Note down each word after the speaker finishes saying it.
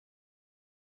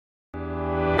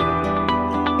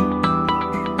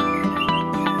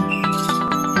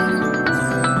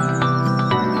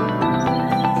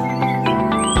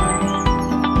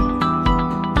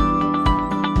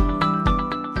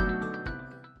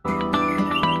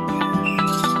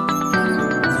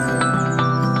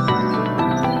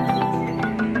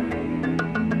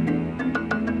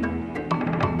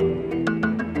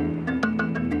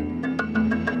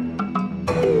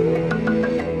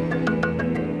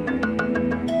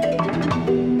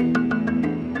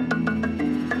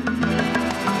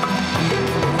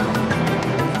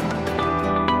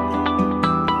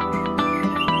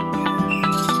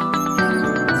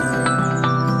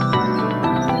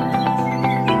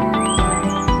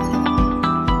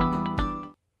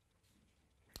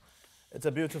It's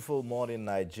a beautiful morning,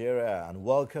 Nigeria, and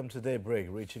welcome to Daybreak,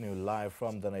 reaching you live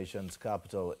from the nation's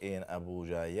capital in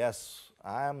Abuja. Yes,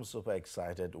 I am super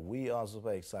excited. We are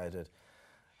super excited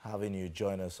having you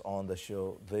join us on the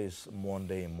show this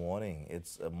Monday morning.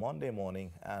 It's a Monday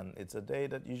morning, and it's a day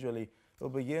that usually will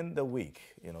begin the week,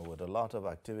 with a lot of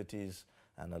activities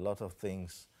and a lot of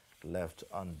things left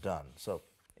undone. So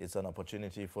it's an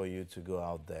opportunity for you to go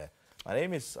out there. My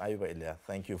name is Ayuba Ilya.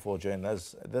 Thank you for joining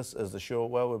us. This is the show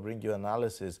where we bring you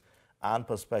analysis and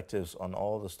perspectives on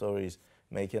all the stories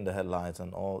making the headlines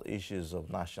and all issues of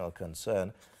national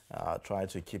concern. Try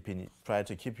to keep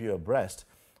you abreast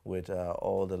with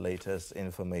all the latest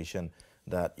information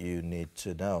that you need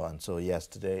to know. And so, yes,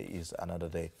 today is another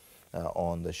day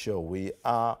on the show. We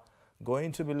are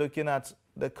going to be looking at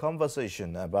the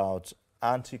conversation about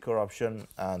anti-corruption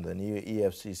and the new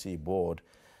EFCC board.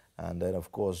 And then,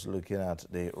 of course, looking at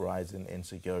the rising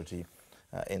insecurity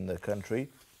in the country.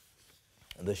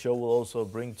 The show will also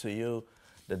bring to you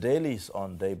the dailies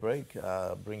on Daybreak,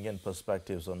 bringing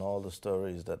perspectives on all the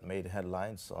stories that made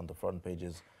headlines on the front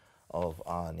pages of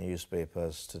our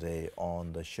newspapers today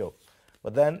on the show.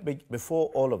 But then, before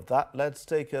all of that, let's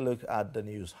take a look at the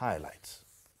news highlights.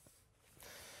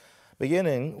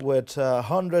 Beginning with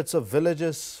hundreds of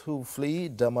villagers who flee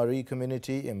Damari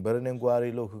community in Birnin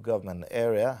Gwari local government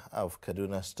area of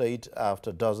Kaduna State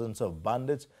after dozens of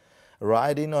bandits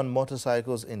riding on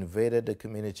motorcycles invaded the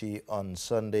community on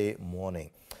Sunday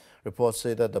morning. Reports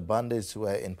say that the bandits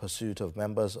were in pursuit of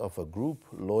members of a group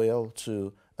loyal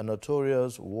to a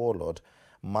notorious warlord,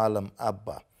 Malam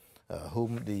Abba,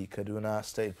 whom the Kaduna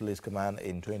State Police Command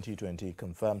in 2020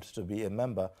 confirmed to be a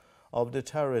member of the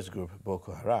terrorist group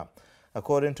Boko Haram.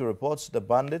 According to reports, the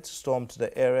bandits stormed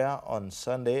the area on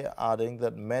Sunday, adding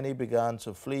that many began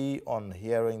to flee on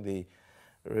hearing the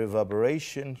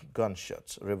reverberating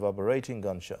gunshots.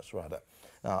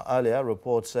 Now, earlier,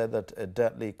 reports said that a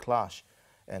deadly clash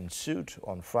ensued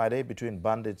on Friday between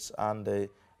bandits and the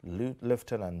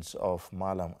lieutenants of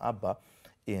Malam Abba,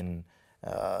 in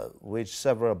which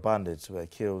several bandits were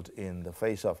killed in the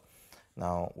face-off.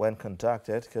 Now, when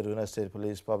contacted, Kaduna State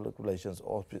Police Public Relations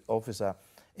Officer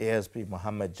ASP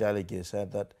Mohammed Jalige said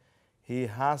that he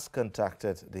has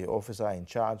contacted the officer in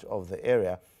charge of the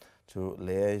area to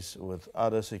liaise with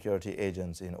other security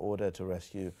agents in order to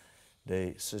rescue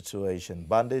the situation.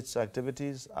 Bandits'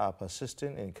 activities are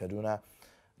persisting in Kaduna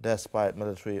despite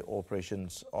military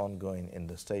operations ongoing in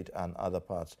the state and other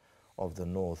parts of the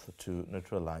north to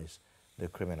neutralize the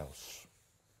criminals.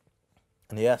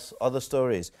 And yes, other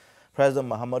stories. President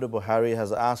Muhammadu Buhari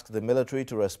has asked the military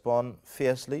to respond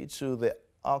fiercely to the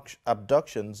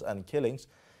abductions and killings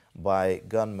by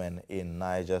gunmen in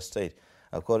Niger State.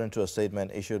 According to a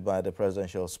statement issued by the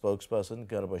presidential spokesperson,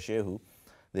 Garba Shehu,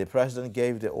 the president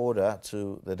gave the order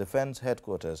to the defense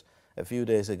headquarters a few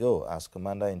days ago as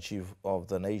commander-in-chief of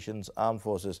the nation's armed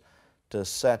forces to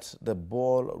set the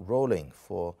ball rolling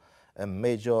for a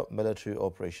major military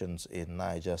operations in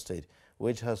Niger State,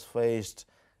 which has faced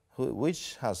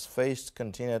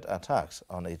continued attacks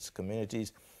on its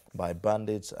communities by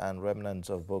bandits and remnants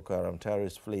of Boko Haram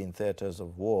terrorists fleeing theaters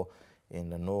of war in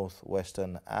the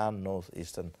northwestern and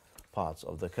northeastern parts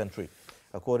of the country.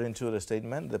 According to the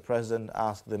statement, the president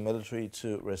asked the military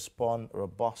to respond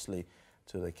robustly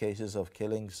to the cases of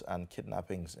killings and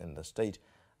kidnappings in the state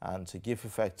and to give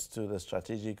effect to the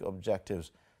strategic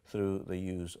objectives through the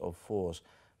use of force.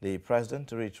 The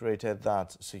president reiterated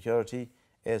that security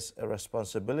is a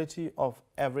responsibility of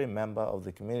every member of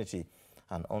the community,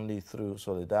 and only through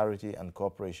solidarity and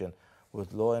cooperation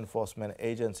with law enforcement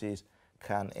agencies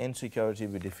can insecurity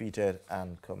be defeated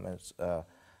and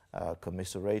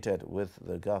commiserated with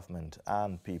the government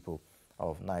and people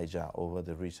of Niger over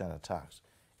the recent attacks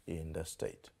in the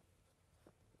state.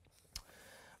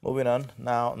 Moving on,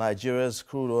 now Nigeria's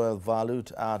crude oil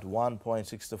valued at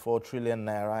 1.64 trillion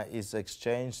naira is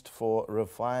exchanged for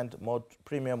refined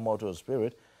premium motor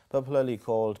spirit, popularly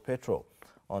called petrol,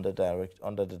 under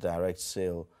the direct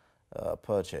sale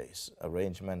purchase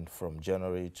arrangement from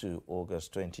January to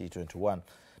August 2021.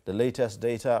 The latest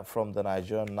data from the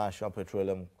Nigerian National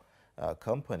Petroleum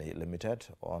Company Limited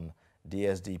on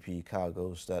DSDP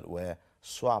cargoes that were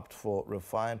swapped for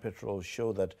refined petrol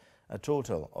show that a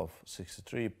total of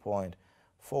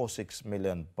 63.46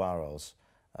 million barrels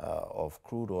of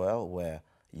crude oil were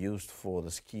used for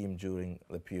the scheme during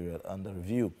the period under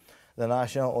review. The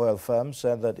National Oil Firm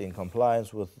said that in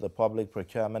compliance with the Public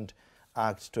Procurement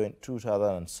Act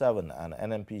 2007 and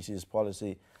NNPC's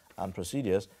policy and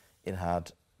procedures, it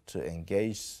had to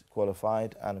engage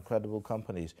qualified and credible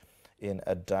companies in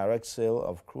a direct sale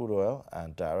of crude oil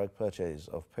and direct purchase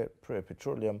of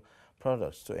petroleum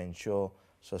products to ensure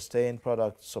sustain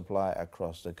product supply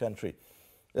across the country.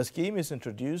 The scheme is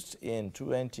introduced in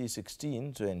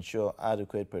 2016 to ensure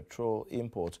adequate petrol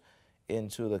import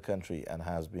into the country and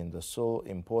has been the sole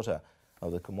importer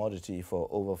of the commodity for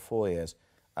over 4 years,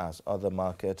 as other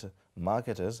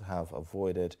marketers have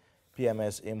avoided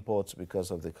PMS imports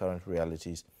because of the current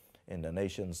realities in the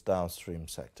nation's downstream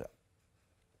sector.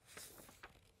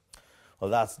 Well,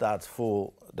 that's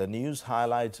for the news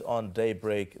highlights on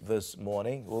Daybreak this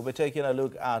morning. We'll be taking a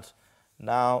look at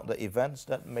now the events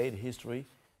that made history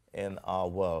in our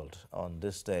world on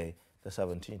this day, the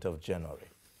 17th of January.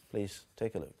 Please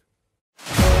take a look.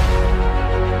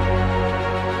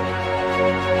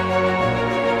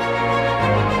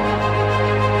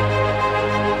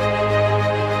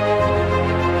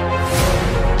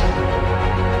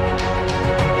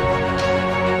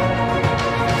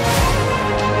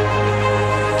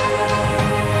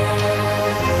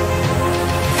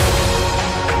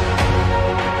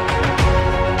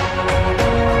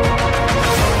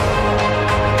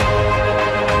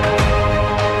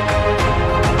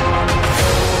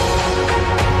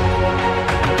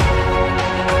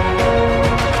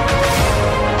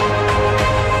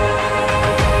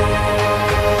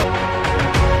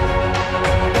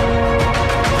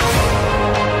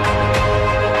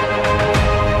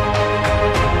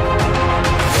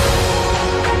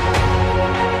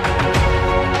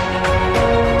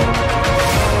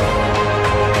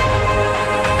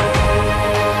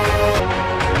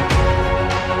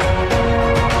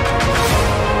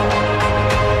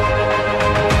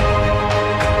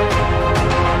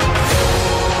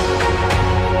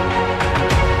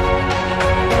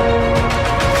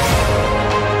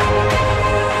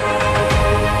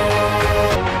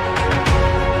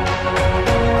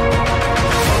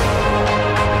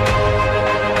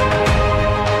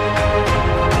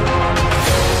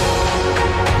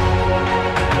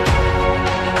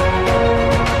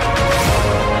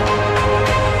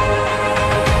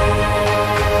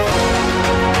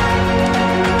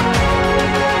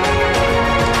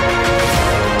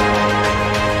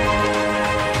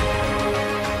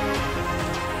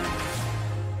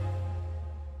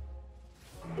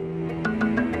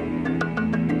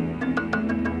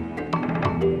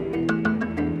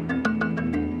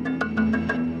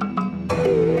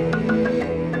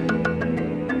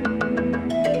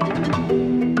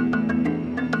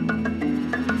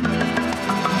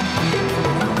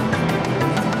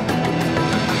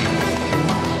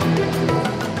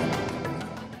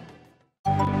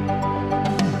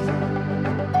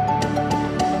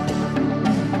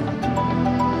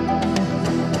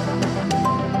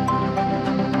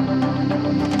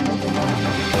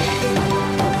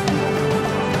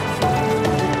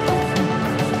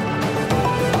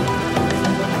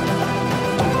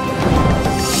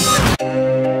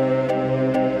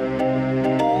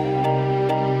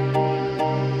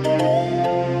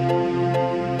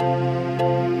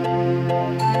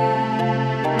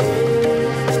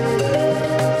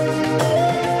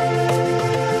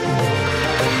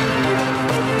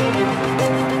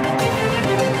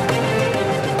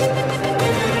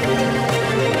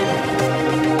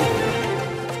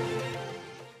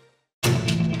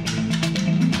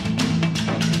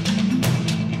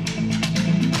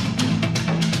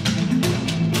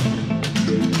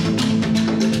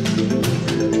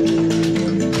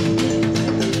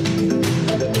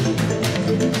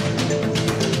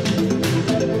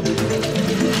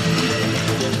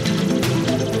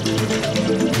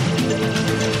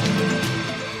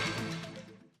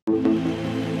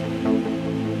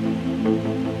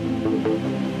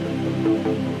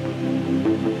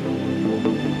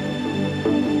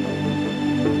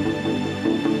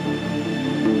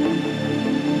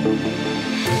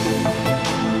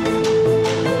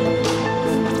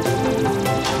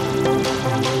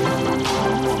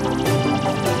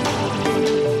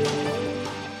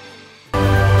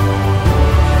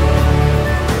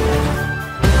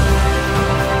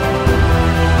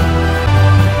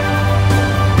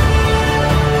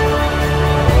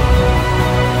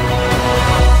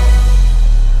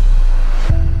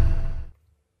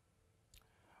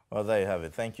 Well, there you have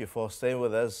it. Thank you for staying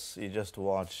with us. You just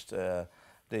watched the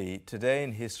Today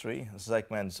in History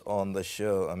segments on the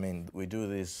show. I mean, we do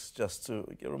this just to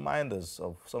remind us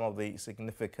of some of the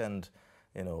significant,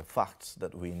 facts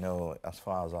that we know as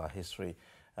far as our history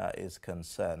is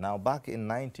concerned. Now, back in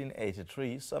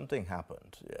 1983, something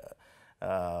happened.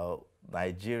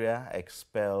 Nigeria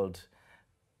expelled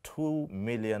 2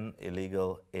 million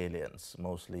illegal aliens,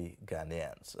 mostly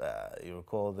Ghanaians. You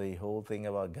recall the whole thing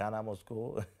about Ghana must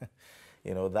go?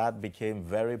 That became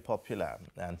very popular.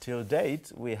 Until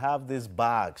date, we have these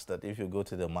bags that if you go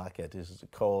to the market, it's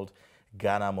called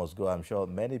Ghana must go. I'm sure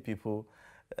many people,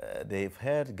 they've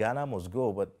heard Ghana must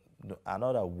go, but are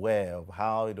not aware of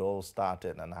how it all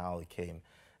started and how it came,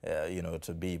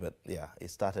 to be. But yeah, it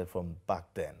started from back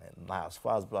then, and as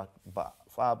far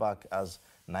back as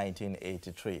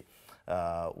 1983,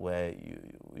 where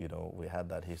we had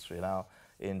that history. Now,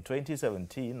 in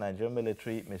 2017, Nigerian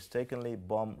military mistakenly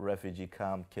bombed refugee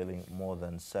camp, killing more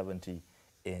than 70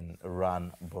 in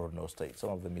Ran, Borno State.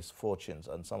 Some of the misfortunes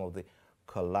and some of the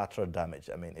collateral damage,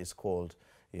 I mean, it's called,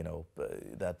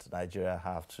 that Nigeria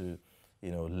have to,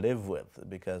 live with,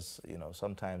 because,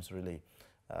 sometimes really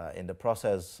in the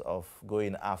process of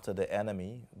going after the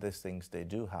enemy, these things, they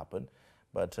do happen.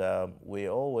 But we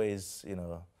always,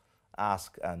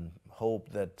 ask and hope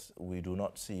that we do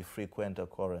not see frequent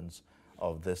occurrence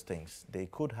of these things. They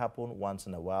could happen once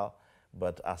in a while,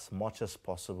 but as much as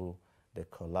possible, the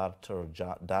collateral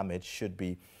damage should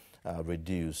be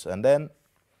reduced. And then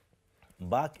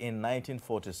back in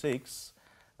 1946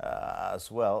 as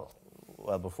well,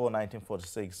 before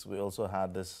 1946, we also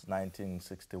had this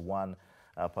 1961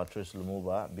 Patrice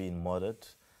Lumumba being murdered,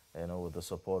 with the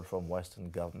support from Western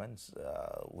governments.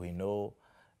 We know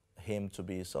him to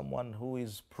be someone who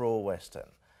is pro-Western.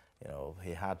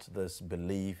 He had this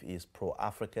belief, he's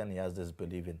pro-African, he has this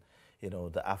belief in,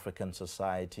 the African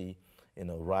society,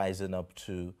 rising up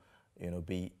to,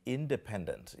 be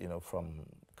independent, from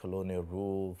colonial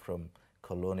rule, from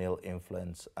colonial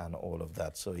influence and all of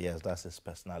that. So yes, that's his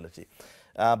personality.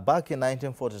 Back in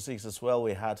 1946 as well,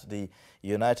 we had the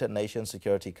United Nations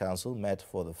Security Council met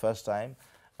for the first time.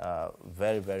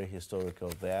 Very, very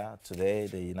historical there. Today,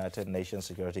 the United Nations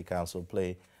Security Council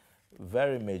play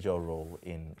very major role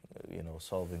in,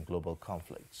 solving global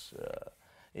conflicts,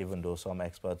 even though some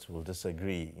experts will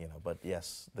disagree, but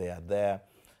yes, they are there.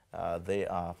 They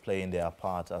are playing their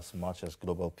part as much as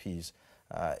global peace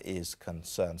is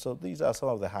concerned. So these are some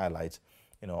of the highlights,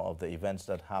 of the events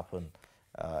that happened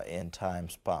in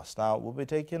times past. Now, we'll be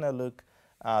taking a look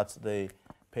at the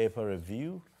paper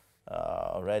review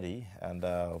already, and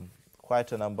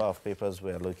quite a number of papers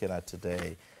we're looking at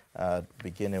today,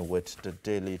 beginning with the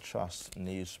Daily Trust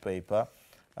newspaper.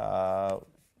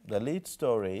 The lead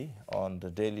story on the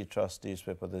Daily Trust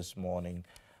newspaper this morning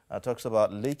talks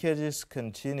about leakages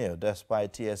continue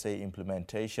despite TSA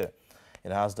implementation.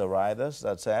 It has the riders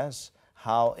that says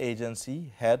how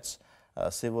agency heads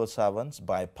civil servants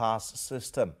bypass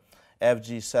system.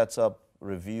 FG sets up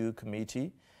review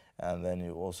committee. And then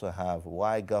you also have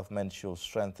why government should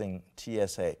strengthen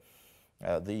TSA.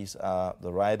 These are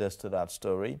the riders to that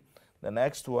story. The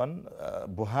next one,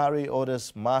 Buhari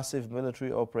orders massive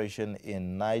military operation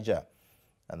in Niger.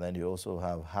 And then you also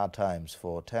have hard times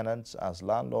for tenants as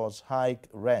landlords hike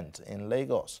rent in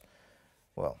Lagos.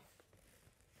 Well,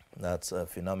 that's a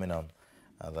phenomenon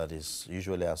that is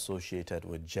usually associated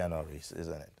with Januaries,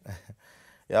 isn't it?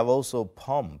 You have also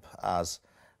pomp as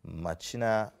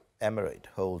Machina Emirate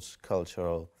holds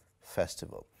cultural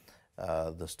festival.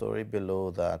 The story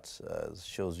below that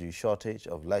shows you shortage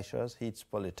of lecturers hits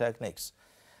polytechnics.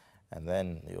 And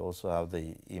then you also have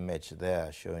the image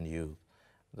there showing you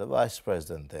the vice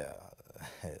president there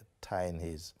tying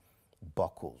his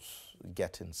buckles,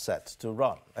 getting set to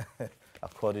run.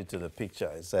 According to the picture,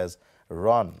 it says,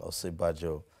 "Run,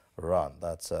 Osibajo, run."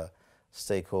 That's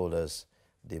stakeholders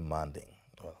demanding.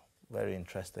 Well, very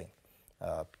interesting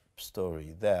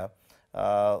story there.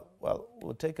 Well,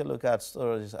 we'll take a look at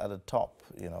stories at the top,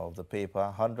 of the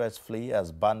paper. Hundreds flee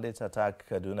as bandits attack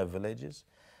Kaduna villages.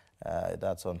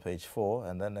 That's on page 4.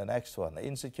 And then the next one,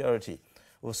 insecurity.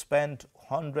 We've spent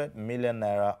 100 million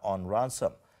naira on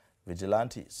ransom.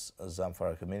 Vigilantes,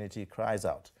 Zamfara community cries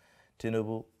out.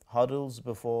 Tinubu huddles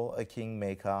before a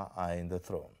kingmaker eyeing the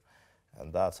throne.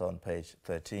 And that's on page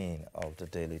 13 of the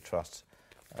Daily Trust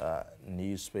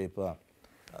newspaper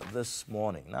this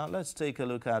morning. Now let's take a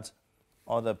look at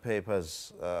other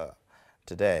papers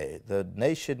today. The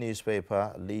Nation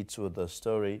newspaper leads with the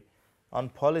story on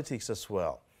politics as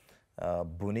well.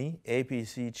 Buni,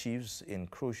 APC chiefs in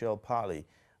crucial parley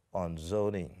on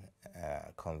zoning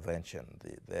convention.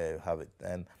 There you have it.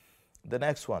 And the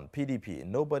next one, PDP,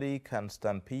 nobody can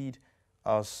stampede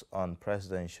us on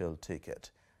presidential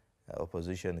ticket.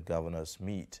 Opposition governors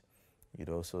meet. You'd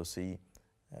also see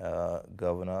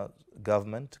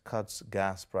government cuts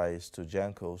gas price to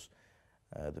Gencos.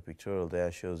 The pictorial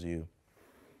there shows you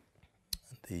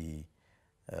the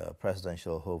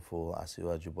presidential hopeful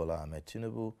Asiwaju Bola Ahmed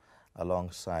Tinubu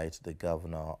alongside the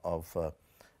governor of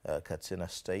Katsina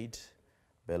State,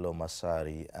 Bello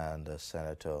Masari, and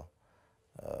Senator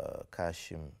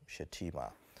Kashim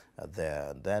Shettima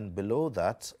there. Then below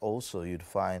that also you'd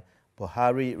find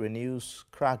Buhari renews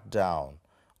crackdown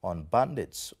on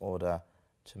bandits, order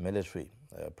to military.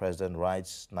 President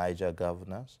writes Niger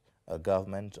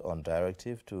government on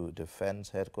directive to defense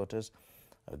headquarters.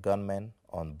 Gunmen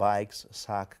on bikes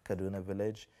sack Kaduna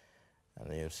village.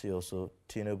 And you see also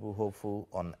Tinubu hopeful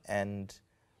on end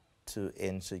to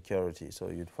insecurity. So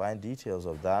you'd find details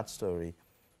of that story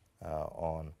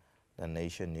on the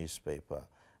Nation newspaper.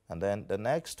 And then the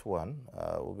next one,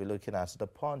 we'll be looking at the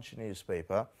Punch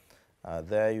newspaper.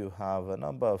 There you have a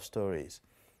number of stories.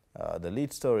 The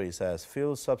lead story says,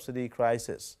 fuel subsidy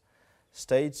crisis.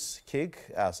 States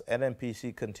kick as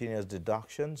NNPC continues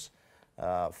deductions.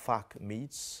 FAC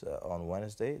meets on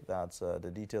Wednesday. That's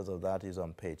the details of that is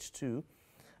on page 2.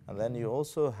 And then you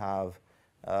also have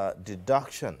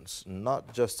deductions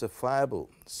not justifiable,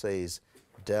 says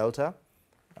Delta.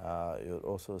 You'll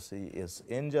also see is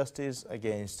injustice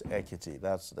against equity.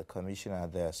 That's the commissioner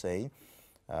there saying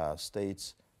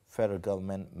states, federal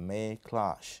government may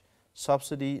clash.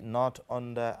 Subsidy not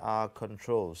under our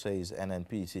control, says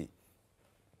NNPC.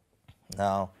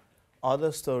 Now,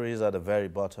 other stories at the very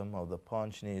bottom of the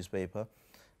Punch newspaper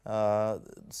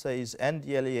says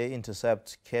NDLEA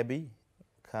intercepts Kebbi,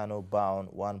 Kano bound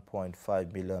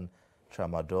 1.5 million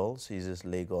tramadol, seizes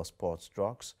Lagos sports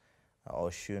drugs.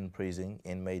 Oshun prison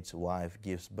inmate's wife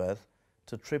gives birth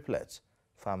to triplets.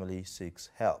 Family seeks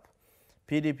help.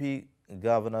 PDP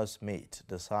governors meet,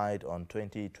 decide on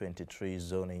 2023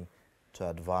 zoning to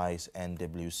advise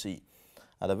NWC.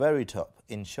 At the very top,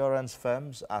 insurance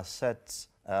firms' assets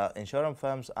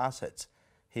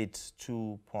hit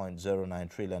 2.09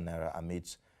 trillion naira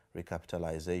amidst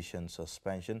recapitalization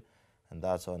suspension, and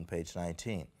that's on page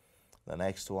 19. The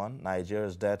next one,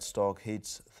 Nigeria's debt stock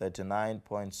hits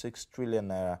 39.6 trillion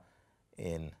naira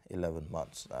in 11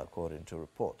 months, according to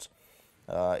reports.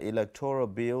 Electoral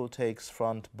bill takes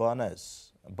front burner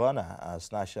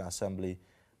as National Assembly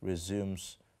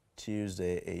resumes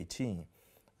Tuesday 18.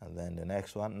 And then the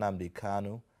next one, Nnamdi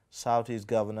Kanu, Southeast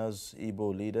governors,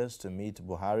 Igbo leaders to meet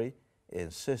Buhari,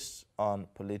 insists on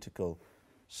political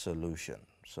solution.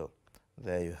 So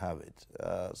there you have it.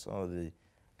 Some of the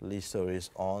lead stories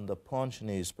on the Punch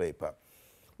newspaper.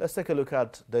 Let's take a look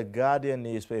at the Guardian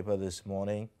newspaper this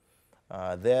morning.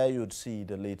 There you'd see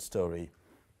the lead story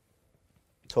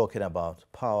talking about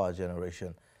power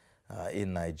generation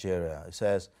in Nigeria. It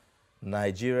says,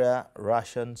 Nigeria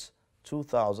rations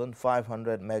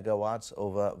 2,500 megawatts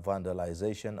over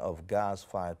vandalization of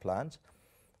gas-fired plants.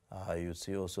 You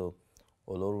see also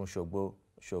Olorun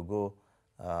Shogo,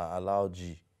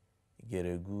 Alaoji,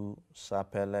 Geregu,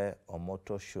 Sapele,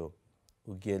 Omotosho,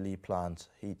 Ugeli plants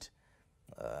hit.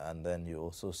 And then you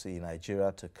also see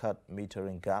Nigeria to cut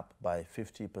metering gap by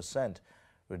 50%,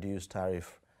 reduce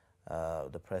tariff,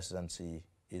 the presidency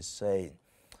is saying.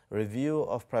 Review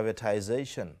of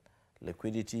privatization,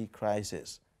 liquidity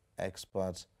crisis,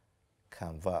 experts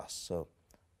canvass. So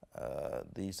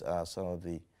these are some of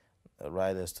the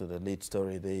riders to the lead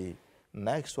story. The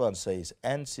next one says,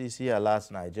 NCC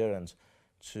alerts Nigerians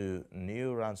to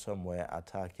new ransomware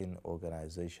attacking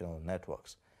organizational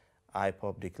networks.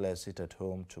 IPOB declares sit at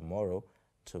home tomorrow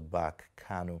to back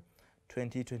Kanu.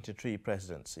 2023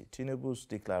 presidency. Tinubu's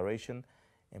declaration,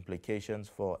 implications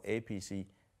for APC,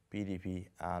 PDP,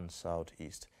 and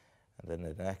Southeast. And then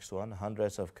the next one,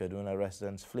 hundreds of Kaduna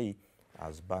residents flee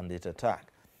as bandit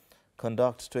attack.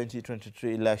 Conduct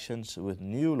 2023 elections with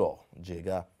new law,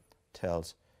 Jega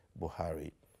tells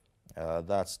Buhari.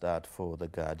 That's that for the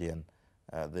Guardian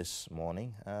this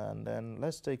morning. And then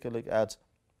let's take a look at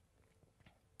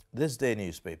this day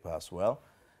newspaper as well.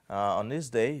 On this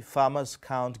day, farmers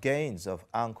count gains of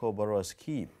Anko Borough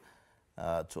scheme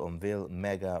to unveil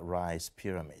mega rice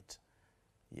pyramid.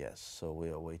 Yes, so we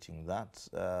are waiting that.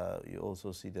 You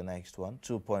also see the next one,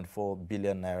 2.4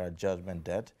 billion naira judgment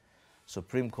debt.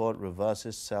 Supreme Court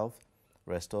reverses self,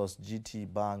 restores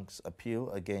GT Bank's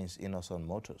appeal against Innocent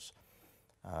Motors.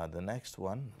 The next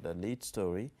one, the lead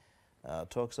story,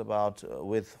 talks about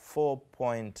with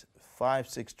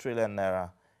 4.56 trillion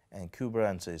naira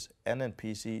encumbrances,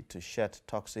 NNPC to shed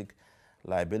toxic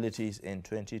liabilities in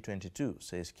 2022,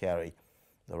 says Carey.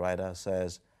 The writer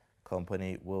says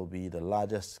company will be the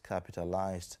largest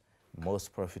capitalized,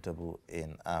 most profitable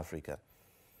in Africa.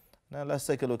 Now let's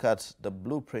take a look at the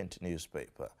Blueprint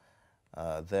newspaper.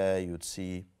 There you'd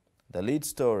see the lead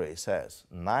story says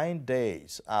 9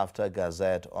 days after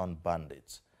Gazette on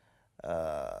bandits.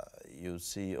 You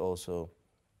see also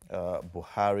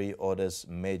Buhari orders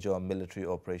major military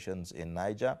operations in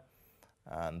Niger.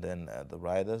 And then the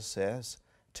writer says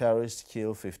terrorists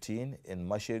kill 15 in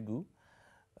Mashegu.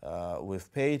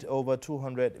 We've paid over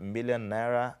 200 million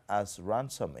naira as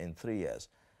ransom in 3 years.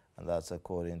 And that's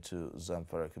according to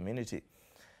Zamfara community.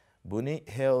 Buni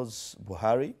hails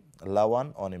Buhari,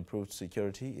 Lawan on improved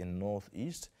security in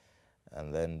Northeast.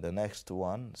 And then the next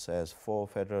one says 4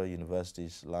 federal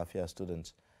universities, Lafia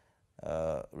students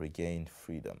regained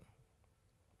freedom.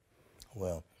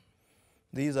 Well,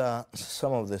 these are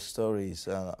some of the stories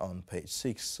on page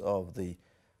 6 of the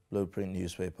Blueprint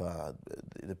newspaper.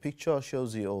 The picture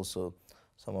shows you also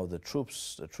some of the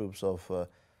troops of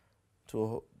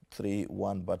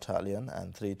 231 Battalion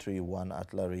and 331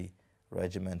 Artillery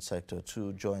Regiment Sector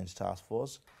 2 Joint Task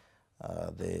Force.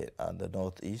 The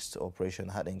Northeast Operation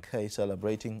Hadinkai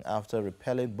celebrating after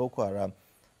repelling Boko Haram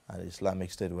and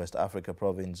Islamic State West Africa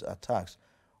Province attacks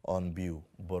on Biu,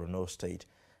 Borno State.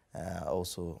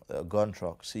 Also, a gun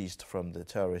truck seized from the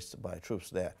terrorists by troops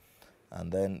there. And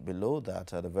then below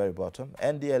that, at the very bottom,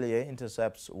 NDLEA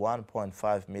intercepts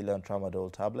 1.5 million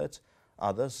tramadol tablets,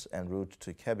 others en route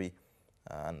to Kebbi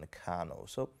and Kano.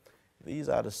 So these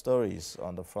are the stories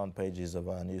on the front pages of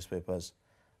our newspapers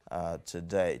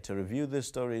today. To review these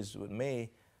stories with me,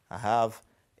 I have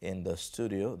in the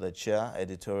studio the Chair,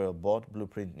 Editorial Board,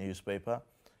 Blueprint newspaper,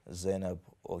 Zainab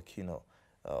Okino,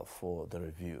 for the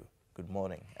review. Good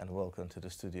morning and welcome to the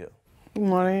studio. Good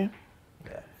morning.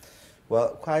 Yeah. Well,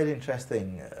 quite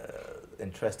interesting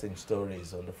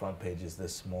stories on the front pages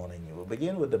this morning. We'll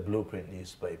begin with the Blueprint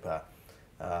newspaper,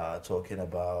 talking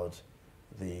about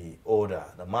the order,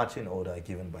 the marching order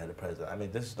given by the president. I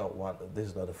mean, this is not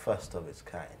the first of its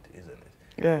kind, isn't it?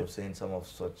 Yeah. We've seen some of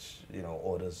such,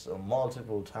 orders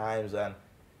multiple times, and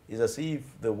it's as if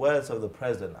the words of the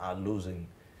president are losing,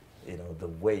 the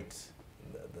weight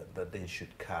that they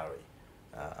should carry,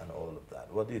 and all of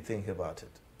that. What do you think about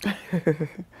it?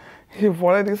 You've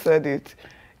already said it.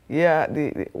 Yeah,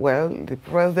 the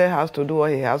president has to do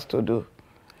what he has to do.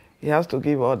 He has to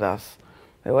give orders.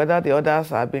 Whether the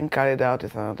orders are being carried out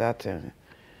is another thing.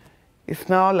 It's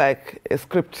now like a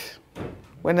script.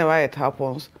 Whenever it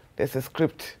happens, there's a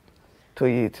script to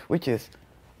it, which is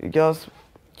you just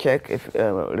check,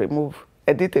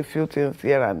 edit a few things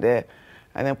here and there,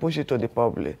 and then push it to the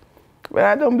public. But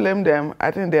I don't blame them.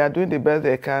 I think they are doing the best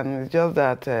they can. It's just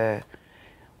that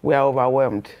we are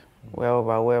overwhelmed. We are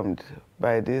overwhelmed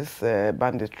by this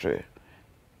banditry,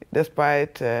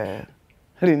 despite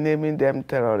renaming them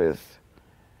terrorists.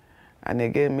 And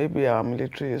again, maybe our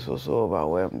military is also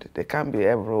overwhelmed. They can't be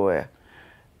everywhere.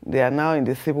 They are now in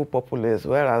the civil populace,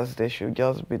 whereas they should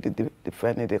just be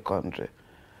defending the country.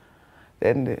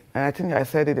 And I think I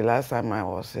said it the last time I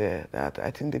was here, that I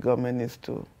think the government needs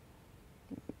to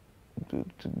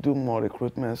do more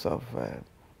recruitments of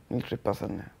military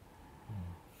personnel.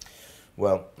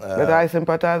 Well, but I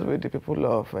sympathize with the people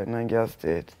of Niger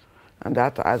State, and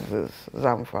that as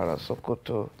Zamfara,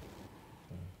 Sokoto,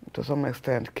 to some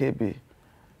extent, Kebbi.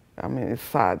 I mean, it's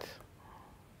sad.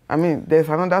 I mean, there's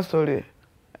another story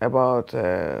about,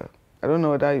 I don't know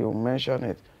whether you mentioned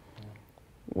it,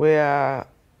 where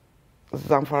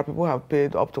Zamfara people have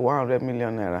paid up to 100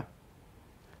 million naira.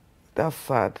 That's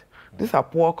sad. These are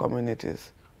poor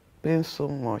communities paying so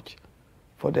much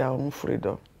for their own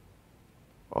freedom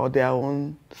or their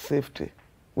own safety,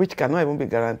 which cannot even be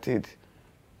guaranteed.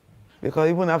 Because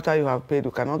even after you have paid,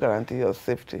 you cannot guarantee your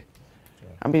safety. Yeah.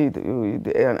 I mean,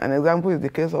 an example is the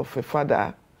case of a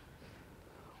father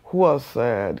who was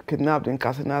kidnapped in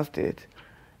Katsina State,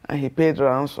 and he paid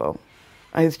ransom.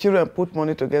 And his children put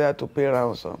money together to pay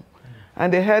ransom.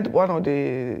 And they had one of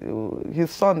his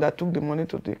son that took the money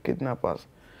to the kidnappers.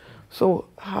 So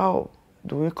how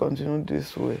do we continue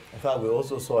this way? In fact, we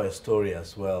also saw a story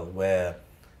as well where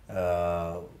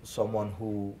someone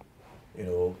who,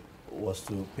 was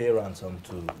to pay ransom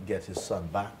to get his son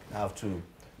back have to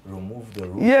remove the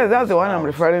roof. Yes, that's the one I'm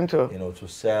referring to. To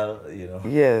sell,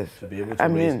 yes. to be able to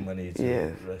raise money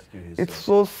to rescue his son. It's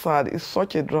so sad. It's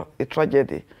such a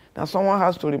tragedy that someone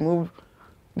has to remove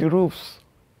the roofs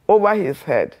over his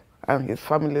head and his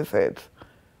family's heads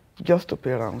just to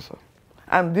pay ransom.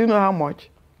 And do you know how much?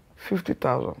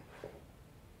 50,000.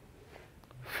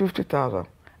 50,000.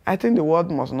 I think the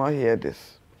world must not hear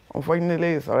this. Unfortunately,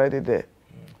 it's already there.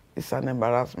 It's an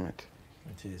embarrassment.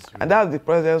 It is. Really. And that's the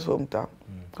president's hometown,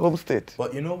 home state.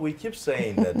 But we keep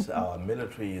saying that our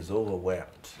military is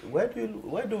overwhelmed. Where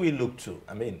do we look to?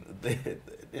 I mean,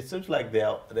 it seems like they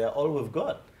are all we've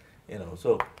got.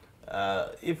 So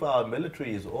if our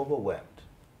military is overwhelmed,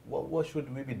 what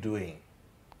should we be doing,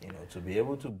 to be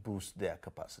able to boost their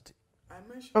capacity? I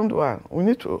mentioned one. We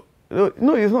need to.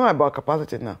 No, it's not about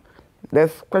capacity now.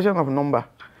 There's question of number,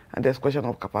 and there's question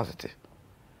of capacity.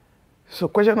 So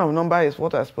question of number is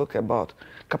what I spoke about.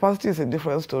 Capacity is a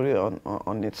different story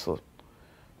on its own.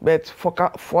 But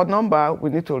for number, we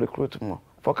need to recruit more.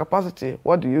 For capacity,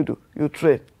 what do? You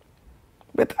train.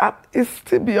 But it's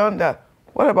still beyond that.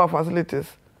 What about facilities?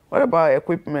 What about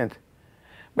equipment?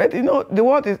 But you know, the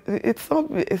world is, it's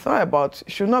not about,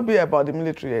 should not be about the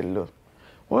military alone.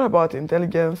 What about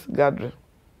intelligence gathering?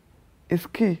 It's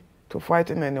key to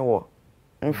fighting any war.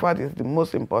 In fact, it's the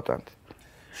most important.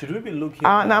 Should we be looking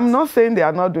And I'm not saying they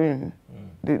are not doing,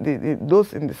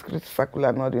 those in the security circle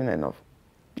are not doing enough.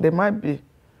 They might be,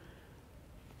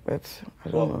 but I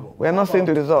don't know. We are not seeing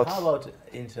the results. How about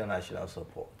international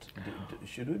support?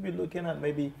 Should we be looking at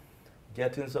maybe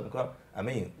getting some, I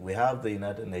mean, we have the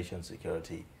United Nations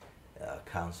Security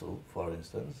Council, for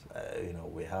instance. You know,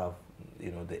 we have,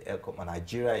 you know, the ECOMOG.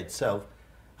 Nigeria itself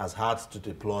has had to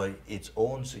deploy its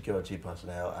own security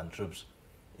personnel and troops,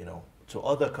 you know, to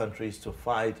other countries to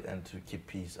fight and to keep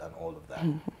peace and all of that.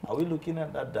 Are we looking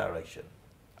at that direction?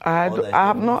 I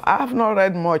have not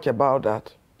read much about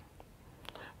that.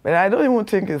 But I don't even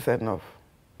think it's enough.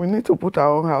 We need to put our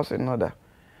own house in order.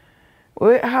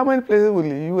 How many places will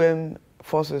the UN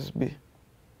forces be?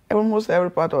 Almost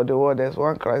every part of the world, there's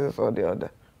one crisis or the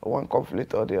other, or one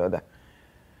conflict or the other.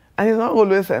 And it's not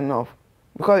always enough.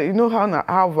 Because you know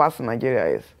how vast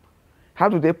Nigeria is. How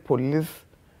do they police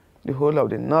the whole of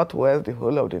the Northwest, the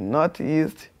whole of the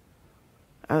Northeast,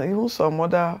 and even some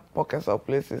other pockets of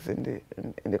places in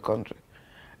the country?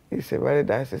 It's a very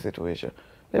dicey situation.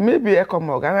 There may be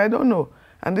ECOMOG, and I don't know.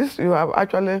 And this, you have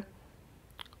actually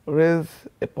raised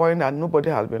a point that nobody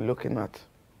has been looking at.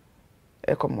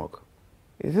 ECOMOG.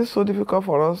 Is it so difficult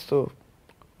for us to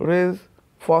raise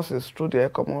forces through the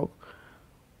ECOMOG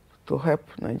to help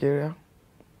Nigeria?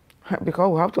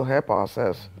 Because we have to help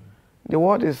ourselves. The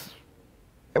world is,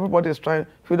 everybody is trying.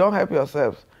 If you don't help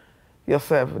yourself,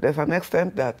 there's an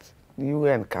extent that the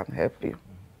UN can help you.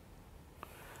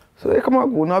 So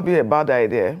ECOMOG will not be a bad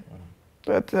idea.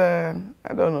 But I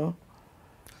don't know.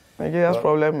 Nigeria's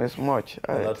problem is much.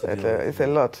 It's a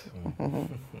lot. A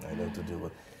lot to do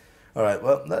with. All right,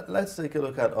 well, let's take a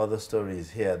look at other stories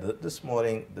here. This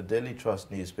morning, the Daily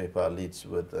Trust newspaper leads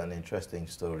with an interesting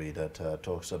story that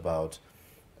talks about,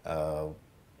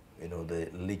 you know, the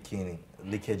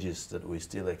leakages that we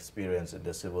still experience in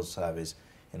the civil service,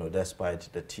 you know, despite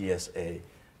the TSA.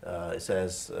 It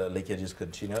says leakages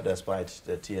continue despite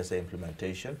the TSA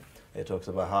implementation. It talks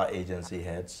about how agency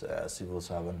heads, civil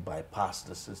servants bypass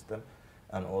the system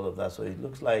and all of that. So it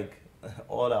looks like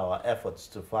all our efforts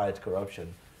to fight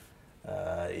corruption,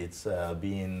 it's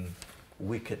being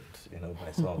weakened, you know,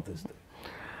 by some of this thing.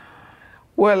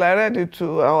 Well, I read it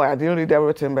too. Oh, I didn't read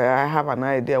everything, but I have an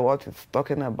idea what it's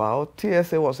talking about.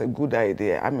 TSA was a good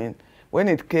idea. I mean, when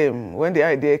the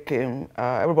idea came,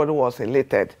 everybody was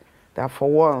elated that for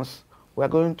once we're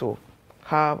going to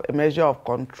have a measure of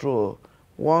control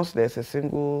once there's a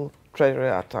single treasury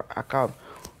account.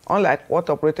 Unlike what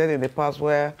operated in the past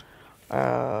where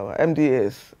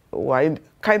MDAs were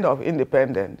kind of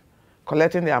independent,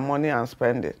 collecting their money and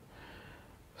spending.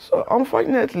 So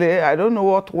unfortunately, I don't know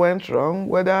what went wrong,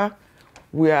 whether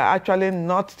we are actually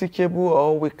not teachable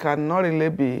or we cannot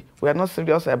really we are not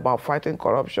serious about fighting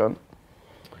corruption.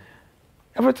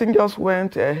 Everything just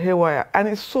went haywire, and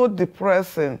it's so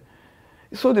depressing.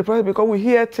 It's so depressing because we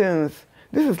hear things.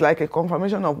 This is like a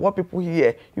confirmation of what people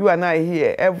hear. You and I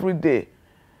hear every day.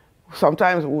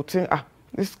 Sometimes we think,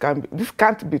 this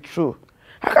can't be true.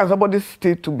 How can somebody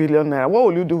steal 2 billion naira? What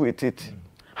will you do with it?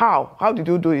 How? How did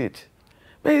you do it?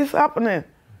 But it's happening.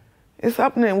 It's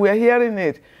happening. We are hearing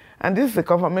it. And this is a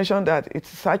confirmation that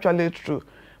it's actually true.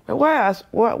 But why is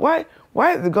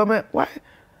the government,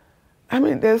 I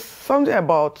mean, there's something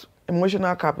about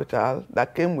emotional capital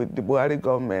that came with the Buhari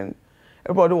government.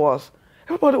 Everybody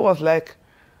was like,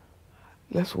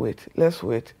 let's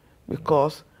wait,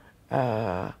 because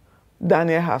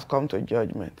Daniel has come to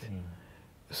judgment.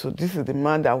 So this is the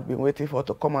man that we've been waiting for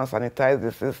to come and sanitize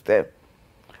the system.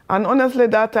 And honestly,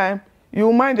 that time,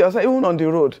 you mind yourself, even on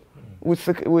the road, with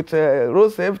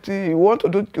road safety,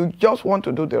 you just want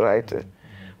to do the right thing.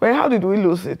 But how did we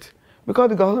lose it? Because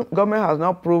the government has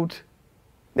not proved,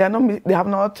 they have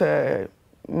not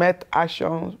met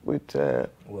actions with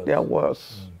their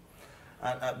words.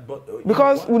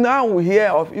 Because now we hear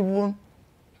of even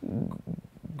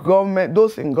government,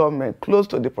 those in government close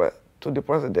to the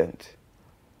president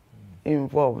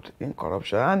involved in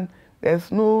corruption, and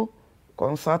there's no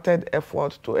concerted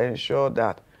effort to ensure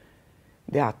that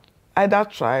they are either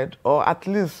tried or at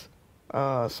least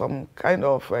some kind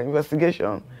of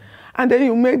investigation, and then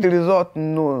you make the result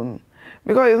known,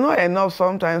 because it's not enough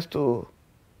sometimes to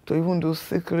even do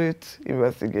secret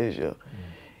investigation.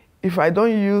 If I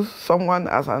don't use someone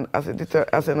as an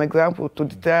example to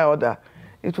deter others,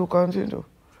 it will continue.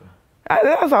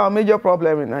 That's our major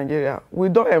problem in Nigeria. We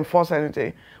don't enforce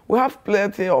anything. We have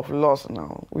plenty of laws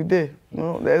now. We do.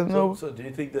 No, there's no. So do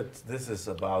you think that this is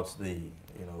about the,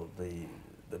 you know,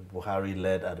 the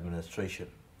Buhari-led administration?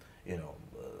 You know,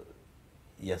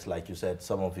 yes, like you said,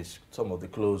 some of the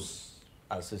close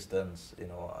assistants, you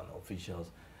know, and officials,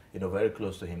 you know, very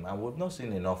close to him, and we've not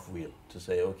seen enough will to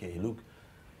say, okay, look,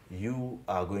 you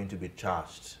are going to be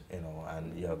charged, you know,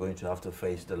 and you are going to have to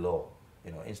face the law.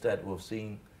 You know, instead we've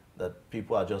seen that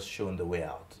people are just shown the way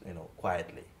out, you know,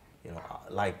 quietly, you know,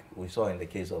 like we saw in the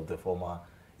case of the former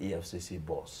EFCC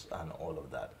boss and all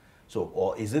of that. So,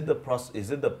 or is it the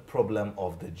problem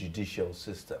of the judicial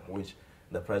system, which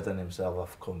the president himself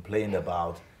have complained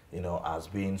about, you know, as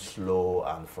being slow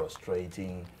and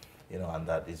frustrating, you know, and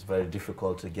that it's very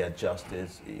difficult to get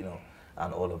justice, you know,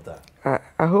 and all of that?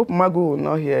 I hope Magu will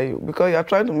not hear you, because you're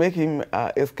trying to make him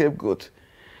a scapegoat.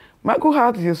 Magu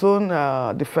had his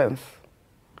own defense.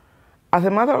 As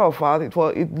a matter of fact,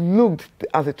 it looked,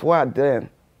 as it were then,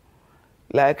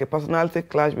 like a personality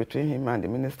clash between him and the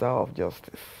Minister of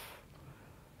Justice.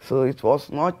 So it was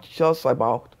not just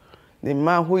about the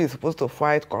man who is supposed to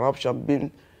fight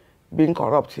corruption being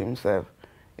corrupt himself.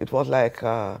 It was like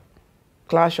a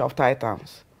clash of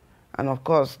titans. And of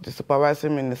course, the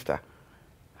supervising minister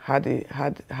had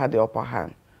the upper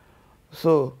hand.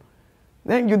 So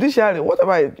then judiciary, what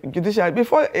about judiciary?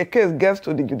 Before a case gets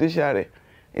to the judiciary,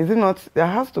 is it not, there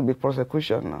has to be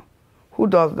prosecution now. Who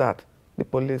does that? The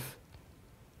police.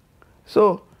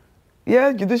 So,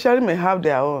 yes, judiciary may have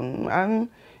their own, and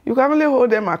you can only hold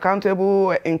them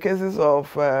accountable in cases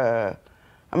of,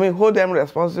 hold them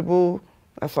responsible.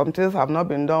 Some things have not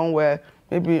been done well,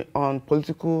 maybe on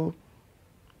political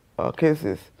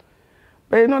cases.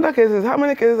 But in other cases, how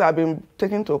many cases have been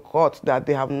taken to court that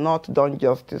they have not done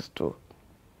justice to?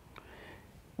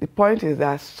 The point is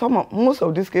that most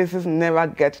of these cases never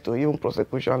get to even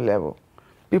prosecution level.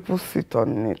 People sit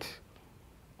on it.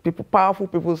 Powerful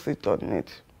people sit on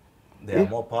it. They are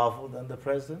more powerful than the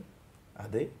president? Are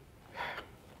they?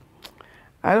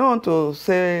 I don't want to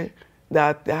say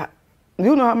that. Do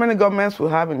you know how many governments we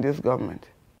have in this government?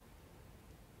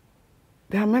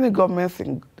 There are many governments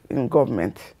in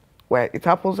government where it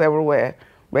happens everywhere.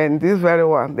 But in this very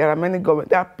one, there are many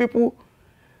governments. There are people.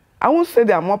 I won't say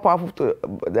they are more powerful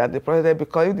than the president,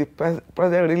 because if the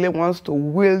president really wants to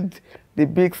wield the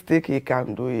big stick, he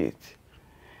can do it.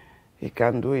 He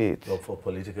can do it. But for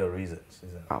political reasons,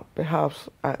 isn't it? Perhaps.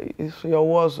 It's your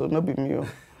words, so not be me.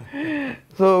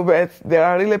 So, but there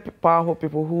are really powerful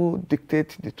people who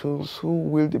dictate the tools, who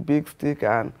wield the big stick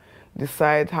and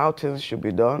decide how things should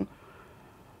be done.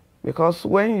 Because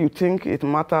when you think it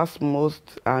matters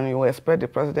most and you expect the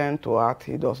president to act,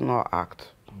 he does not act.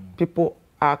 People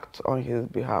act on his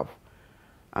behalf.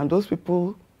 And those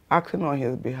people acting on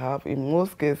his behalf, in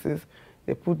most cases,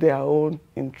 they put their own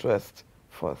interest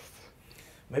first.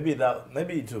 Maybe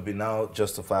it will be now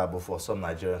justifiable for some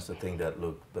Nigerians to think that,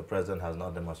 look, the president has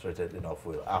not demonstrated enough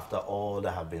will after all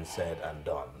that have been said and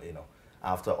done, you know,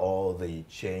 after all the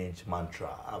change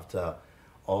mantra, after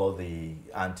all the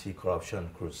anti-corruption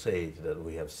crusade that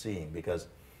we have seen. Because,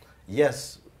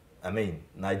 yes,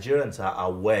 Nigerians are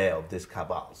aware of these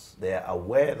cabals. They are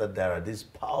aware that there are these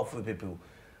powerful people,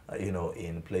 you know,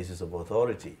 in places of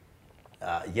authority.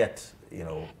 Yet, you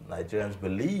know, Nigerians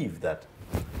believe that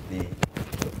the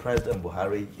President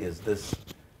Buhari is this,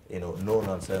 you know,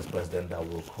 no-nonsense president that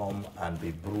will come and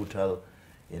be brutal,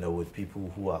 you know, with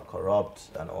people who are corrupt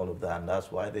and all of that. And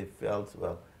that's why they felt,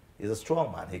 well, he's a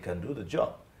strong man. He can do the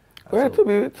job. And well,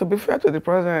 so, to be fair to the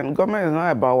president, government is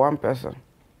not about one person.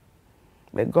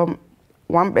 But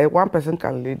one person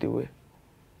can lead the way.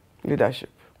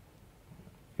 Leadership.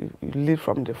 You lead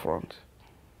from the front.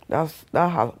 We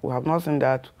have not seen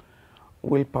that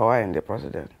willpower in the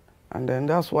president. And then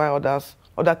that's why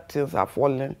other things are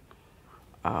falling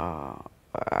out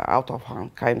of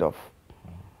hand, kind of.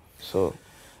 So.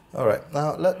 All right.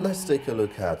 Now, let's take a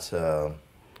look at...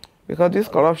 because this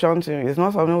corruption thing is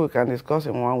not something we can discuss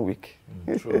in 1 week.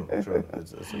 True. It's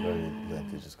a very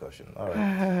lengthy discussion. All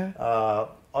right.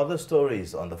 Other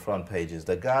stories on the front pages.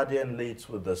 The Guardian leads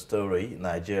with the story,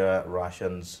 Nigeria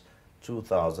rations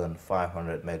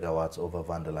 2,500 megawatts over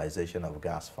vandalization of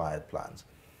gas-fired plants.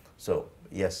 So,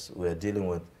 yes, we're dealing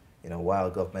with, you know, while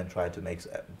government try to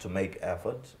make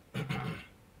effort,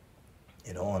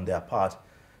 you know, on their part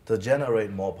to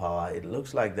generate more power, it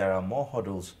looks like there are more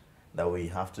hurdles that we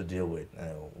have to deal with.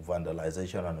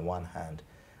 Vandalization on one hand,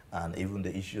 and even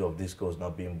the issue of discos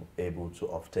not being able to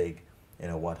offtake, you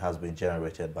know, what has been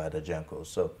generated by the GENCOs.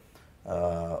 So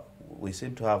we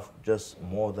seem to have just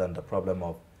more than the problem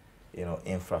of, you know,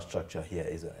 infrastructure here,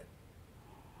 isn't it?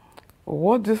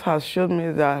 What this has shown me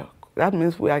is that that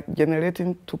means we are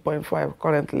generating 2.5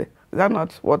 currently. Is that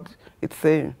not what it's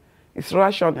saying? It's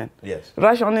rationing. Yes.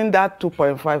 Rationing that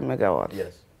 2.5 megawatts.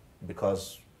 Yes,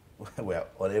 because we are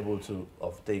unable to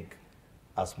offtake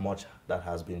as much that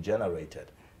has been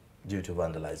generated due to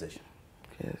vandalization.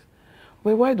 Yes.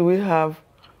 But why do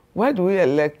we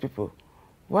elect people?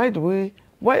 What's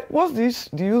the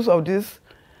use of this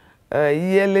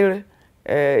yearly,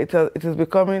 it is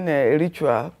becoming a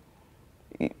ritual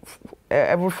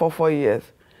every 4 years.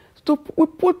 We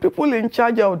put people in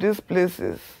charge of these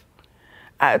places.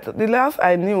 The last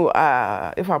I knew,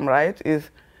 if I'm right, is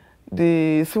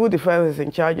the civil defense is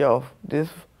in charge of these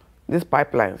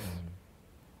pipelines.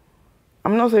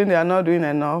 I'm not saying they are not doing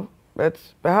enough, but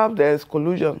perhaps there's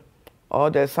collusion or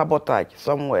there's sabotage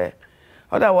somewhere.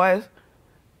 Otherwise,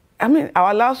 I mean,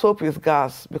 our last hope is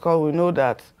gas, because we know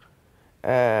that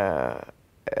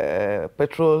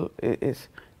petrol is,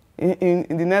 in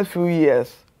the next few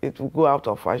years, it will go out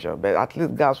of fashion, but at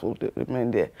least gas will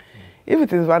remain there. If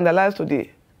it is vandalized to the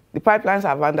pipelines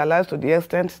are vandalized to the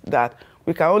extent that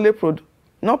we can only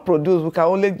not produce, we can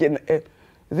only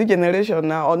is it generation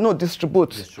now, or no,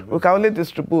 distribute. We can only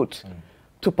distribute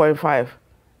 2.5.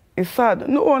 It's sad.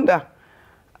 No wonder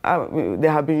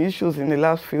there have been issues in the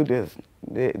last few days.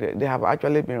 They have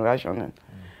actually been rationing.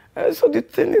 So the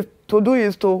thing to do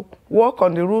is to work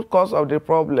on the root cause of the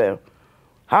problem.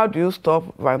 How do you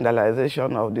stop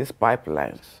vandalization of these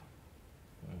pipelines?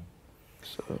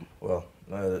 So. Well,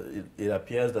 it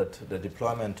appears that the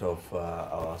deployment of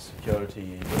our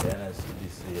security, the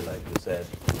NSCDC, like you said,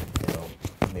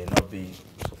 may not be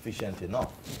sufficient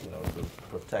enough, to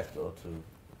protect or to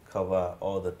cover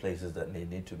all the places that they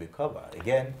need to be covered.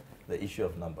 Again, the issue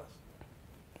of numbers.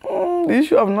 The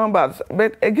issue of numbers,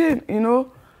 but again,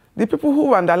 the people who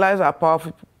vandalize are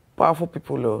powerful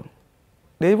people. Though.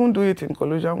 They even do it in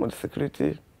collusion with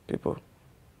security people,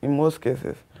 in most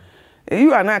cases.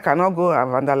 You and I cannot go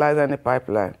and vandalize any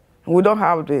pipeline. We don't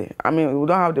have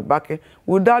the backing.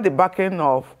 Without the backing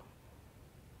of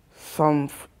some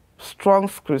strong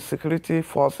security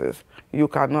forces, you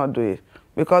cannot do it.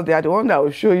 Because they are the ones that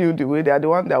will show you the way. They are the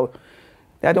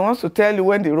ones to tell you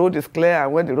when the road is clear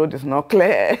and when the road is not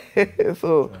clear.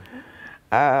 So,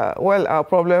 well, our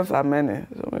problems are many.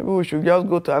 So maybe we should just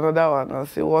go to another one and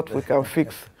see what we can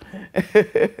fix.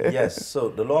 Yes, so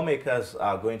the lawmakers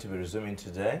are going to be resuming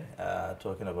today,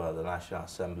 talking about the National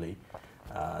Assembly,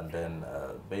 and then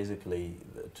basically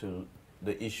to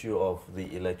the issue of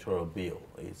the electoral bill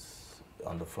is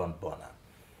on the front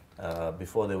burner.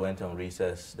 Before they went on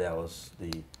recess, there was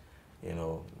the,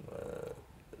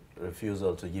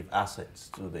 refusal to give assents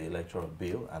to the electoral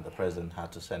bill, and the president had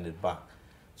to send it back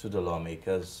to the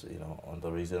lawmakers, on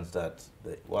the reasons that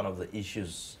one of the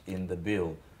issues in the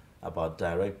bill about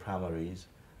direct primaries,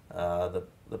 the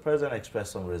president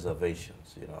expressed some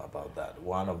reservations, about that.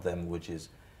 One of them, which is,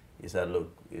 he said,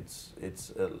 look, it's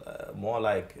more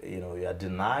like, you are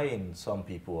denying some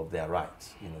people of their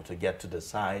rights, to get to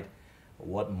decide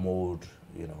what mode,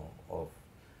 of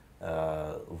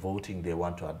voting they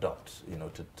want to adopt,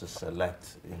 to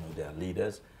select, their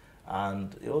leaders.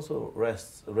 And he also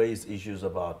raised issues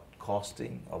about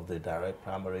costing of the direct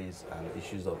primaries and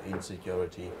issues of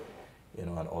insecurity,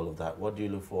 and all of that. What do you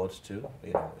look forward to,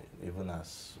 even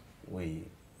as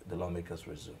the lawmakers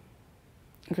resume?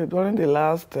 Okay, during the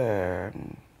last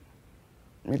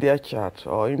media chat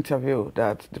or interview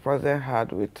that the president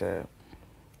had with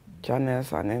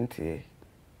channels and NTA,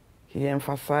 he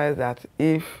emphasized that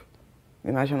if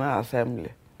the National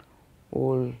Assembly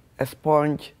will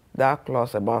expunge that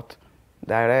clause about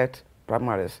direct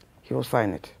primaries, he will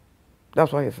sign it.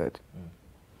 That's what he said.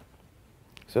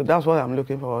 So that's what I'm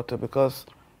looking forward to, because,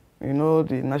 the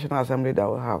National Assembly that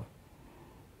we have,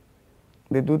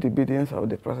 they do the biddings of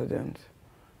the president.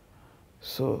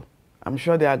 So I'm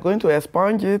sure they are going to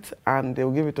expunge it and they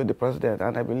will give it to the president,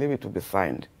 and I believe it will be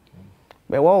signed.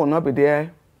 But what will not be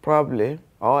there, probably,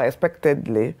 or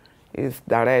expectedly, is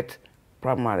direct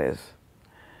primaries.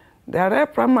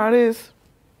 Direct primaries,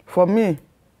 for me,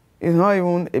 is not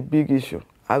even a big issue,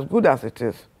 as good as it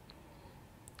is.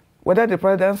 Whether the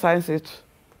president signs it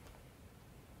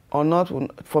or not,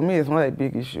 for me, it's not a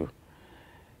big issue.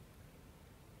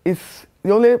 The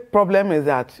only problem is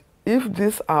that if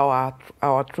these are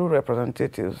our true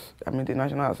representatives, the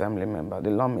National Assembly members, the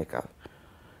lawmakers,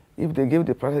 if they give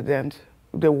the president,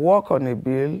 if they work on a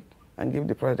bill and give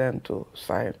the president to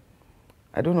sign,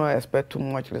 I do not expect too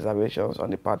much reservations on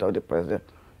the part of the president.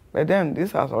 But then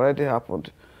this has already happened.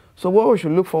 So what we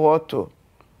should look forward to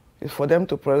is for them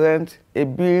to present a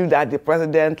bill that the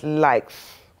president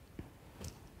likes,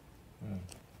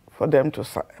 for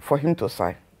him to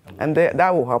sign. And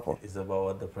that will happen. Is it about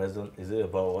what the president? Is it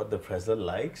about what the president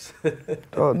likes?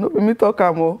 Oh, no, me talk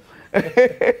more.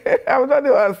 I'm not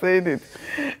the one saying it.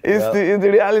 It's, well, it's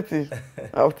the reality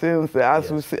of things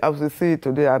as, yes, as we see it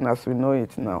today and as we know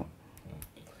it now.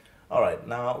 All right,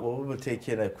 now we'll be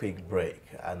taking a quick break,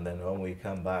 and then when we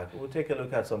come back, we'll take a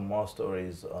look at some more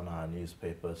stories on our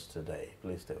newspapers today.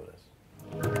 Please stay with us.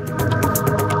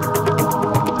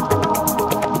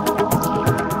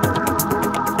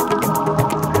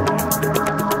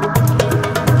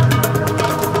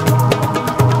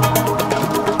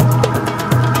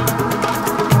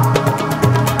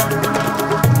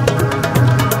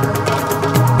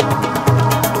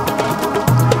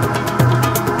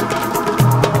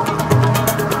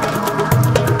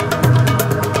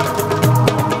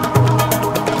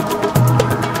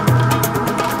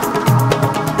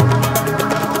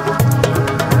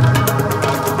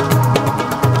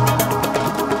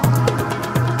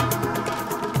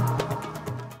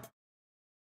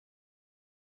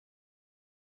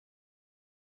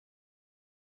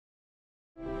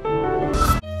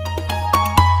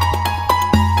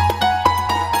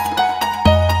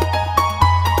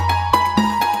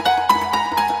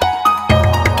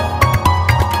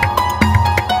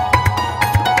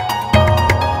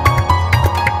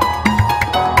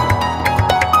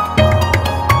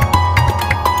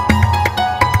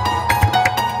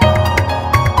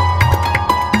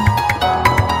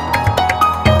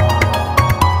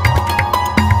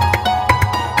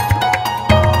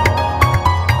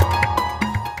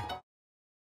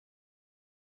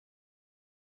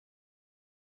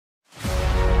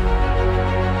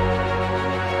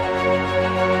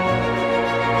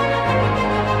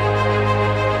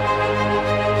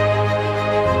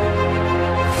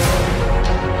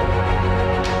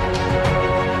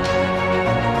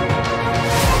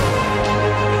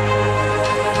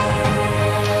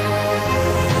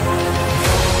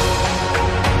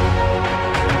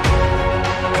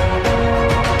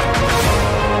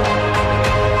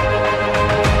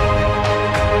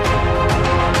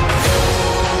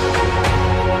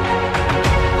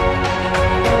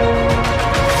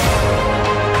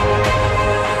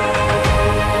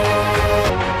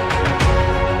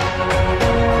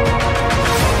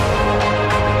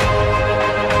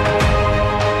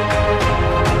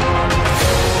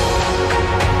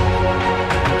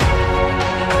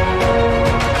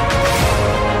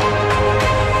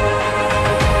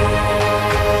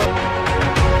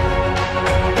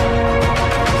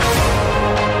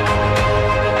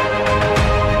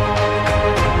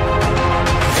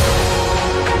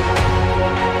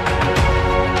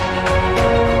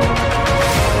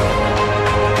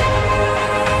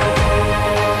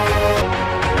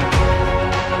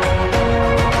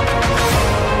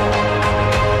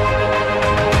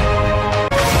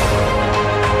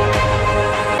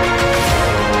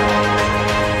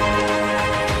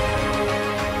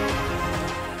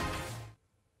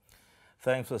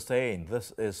 Thanks for staying.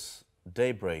 This is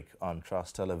Daybreak on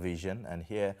Trust Television, and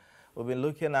here we'll be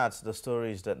looking at the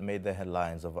stories that made the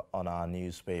headlines on our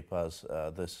newspapers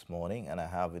this morning. And I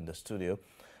have in the studio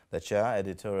the chair,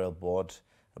 editorial board,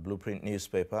 a Blueprint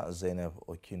newspaper, Zainab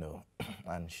Okino,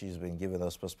 and she's been giving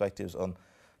us perspectives on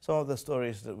some of the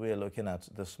stories that we are looking at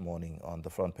this morning on the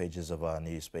front pages of our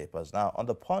newspapers. Now, on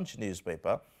the Punch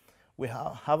newspaper, we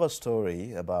have a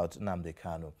story about Nnamdi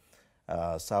Kanu.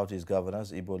 Southeast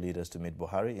governors, Igbo leaders to meet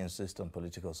Buhari, insist on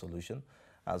political solution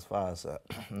as far as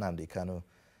Nnamdi Kanu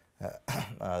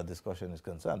discussion is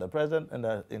concerned. The president,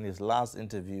 in his last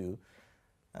interview,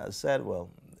 said, well,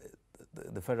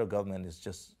 the federal government is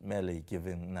just merely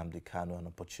giving Nnamdi Kanu an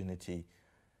opportunity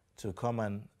to come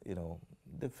and,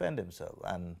 defend himself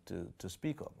and to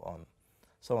speak up on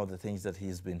some of the things that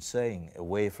he's been saying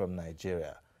away from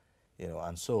Nigeria,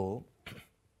 and so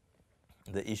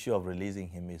the issue of releasing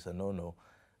him is a no-no.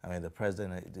 I mean, the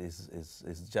president is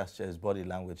gesture, his body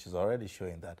language is already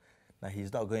showing that now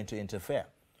he's not going to interfere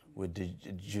with the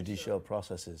judicial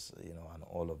processes, and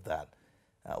all of that.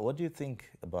 What do you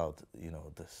think about,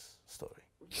 this story?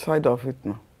 Which side of it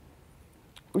now?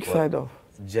 Which side of?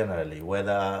 Generally,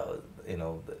 whether,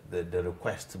 the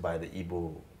request by the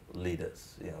Igbo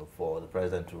leaders, for the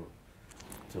president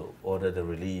to order the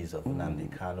release of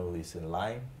Nnamdi Kanu is in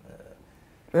line.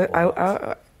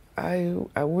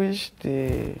 I wish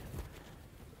the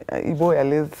Igbo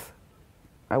elites,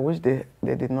 I wish they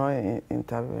did not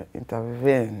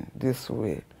intervene this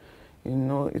way.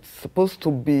 It's supposed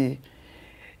to be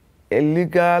a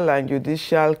legal and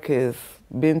judicial case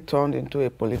being turned into a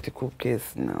political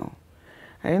case now.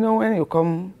 And when it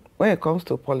comes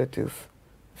to politics,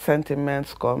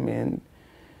 sentiments come in,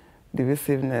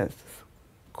 divisiveness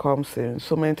comes in,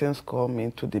 so many things come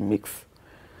into the mix.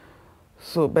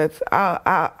 So, but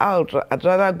I'd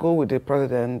rather go with the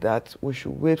president that we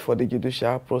should wait for the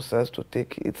judicial process to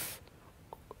take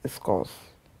its course.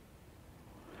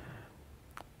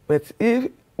 But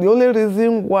if the only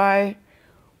reason why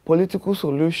political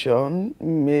solution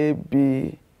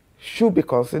should be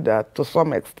considered to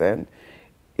some extent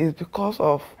is because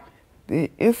of the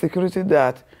insecurity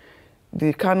that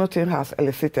the Kanu thing has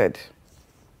elicited.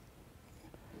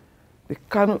 The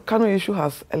Kanu issue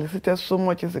has elicited so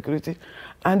much insecurity,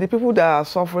 and the people that are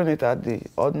suffering it are the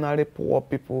ordinary poor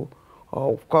people.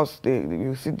 Of course,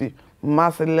 you see the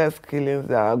merciless killings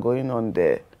that are going on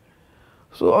there.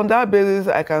 So on that basis,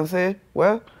 I can say,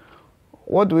 well,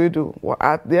 what do we do? Well,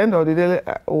 at the end of the day,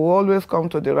 we always come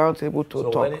to the round table to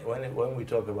talk. So when we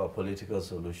talk about political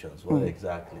solutions, what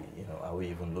exactly are we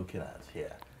even looking at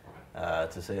here?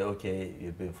 To say, okay,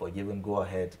 you've been forgiven, go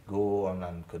ahead, go on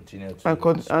and continue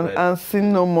to and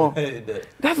sin no more.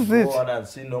 That's it. Go on and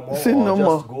sin no more, sin no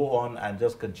more. Just go on and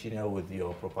just continue with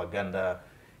your propaganda,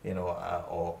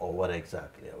 or what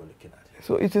exactly are we looking at here?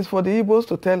 So it is for the Igbos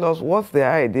to tell us what's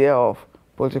their idea of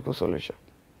political solution.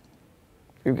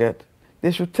 You get?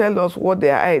 They should tell us what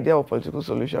their idea of political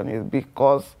solution is,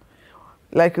 because,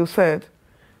 like you said,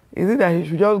 is it that he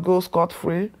should just go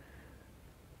scot-free?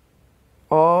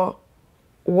 Or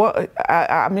what?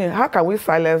 I mean, how can we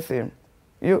silence him?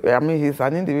 I mean, he's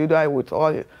an individual with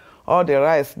all the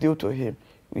rights due to him.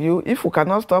 If we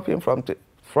cannot stop him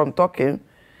from talking,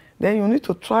 then you need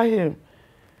to try him.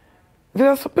 There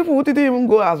are some people who didn't even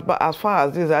go as far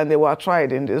as this, and they were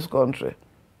tried in this country,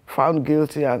 found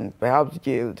guilty and perhaps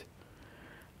jailed.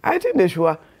 I think they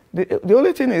should. The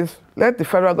only thing is, let the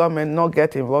federal government not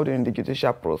get involved in the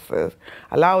judicial process,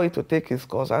 allow it to take its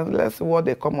course, and let's see what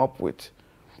they come up with.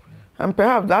 And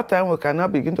perhaps that time we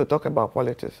cannot begin to talk about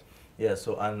politics. Yeah,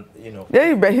 so, and,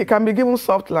 Yeah, he can be given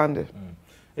soft landing.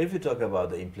 If you talk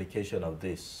about the implication of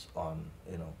this on,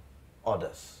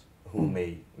 others who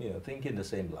may, think in the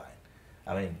same line.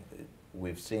 I mean,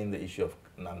 we've seen the issue of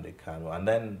Nnamdi Kanu, and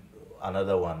then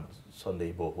another one,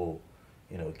 Sunday Igboho,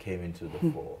 came into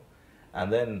the fore.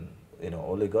 And then,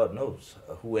 only God knows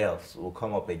who else will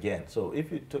come up again. So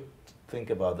if you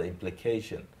think about the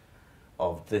implication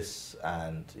of this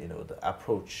and, the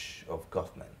approach of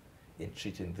government in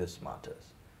treating these matters,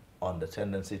 on the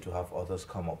tendency to have others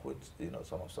come up with,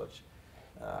 some of such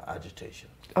agitation.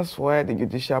 That's why the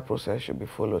judicial process should be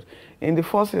followed. In the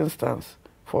first instance,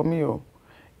 for me,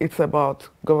 it's about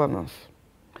governance.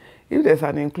 If there's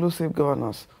an inclusive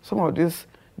governance, some of these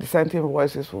dissenting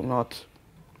voices will not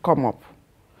come up.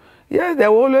 Yes,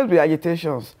 there will always be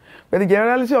agitations, but the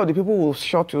generality of the people will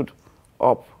shut you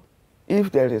up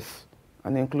if there is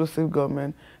an inclusive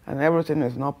government and everything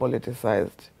is not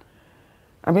politicized.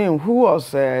 I mean, who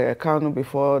was Kanu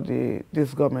before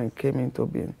this government came into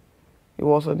being? He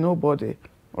was a nobody,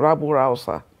 Rabu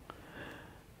Rausa.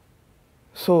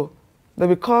 So,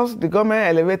 because the government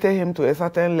elevated him to a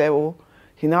certain level,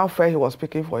 he now felt he was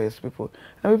speaking for his people.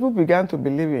 And people began to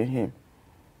believe in him.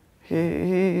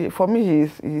 For me,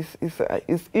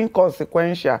 he's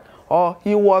inconsequential, or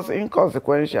he was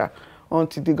inconsequential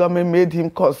until the government made him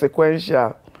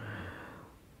consequential.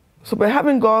 So by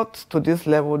having got to this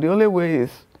level, the only way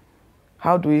is,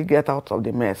 how do we get out of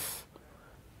the mess?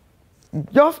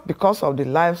 Just because of the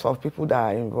lives of people that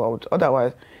are involved.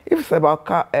 Otherwise, if it's about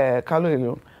Kanu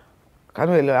alone,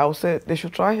 I would say they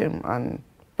should try him and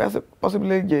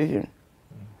possibly jail him.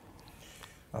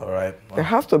 All right. Well, there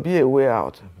has to be a way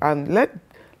out. And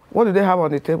what do they have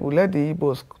on the table? Let the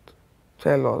Igbos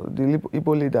tell us, the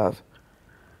Igbo leaders.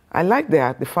 I like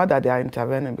the fact that they are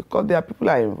intervening, because there are people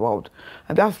that are involved,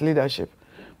 and that's leadership.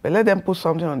 But let them put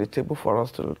something on the table for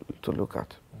us to look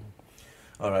at.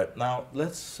 All right. Now,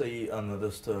 let's see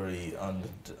another story.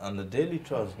 On the Daily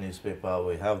Trust newspaper,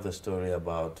 we have the story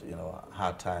about,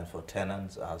 hard times for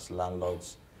tenants as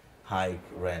landlords hike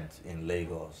rent in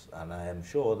Lagos. And I am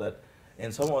sure that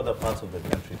in some other parts of the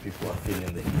country, people are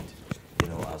feeling the heat,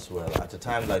 as well. At a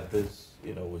time like this,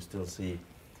 we still see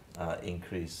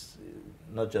increase,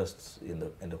 not just in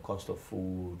the cost of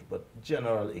food, but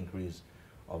general increase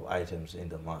of items in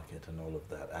the market and all of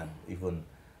that, and even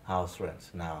house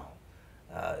rents now.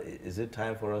 Is it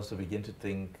time for us to begin to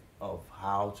think of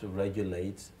how to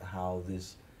regulate how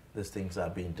these things are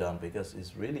being done? Because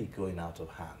it's really going out of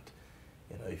hand,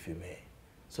 if you may.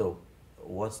 So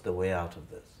what's the way out of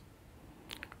this?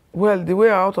 Well, the way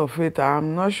out of it,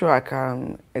 I'm not sure I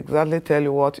can exactly tell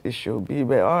you what it should be,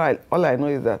 but all I know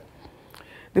is that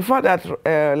the fact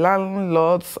that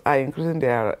landlords are increasing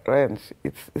their rents,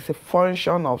 it's a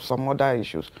function of some other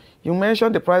issues. You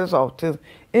mentioned the prices of things,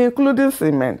 including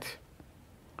cement.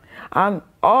 And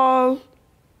all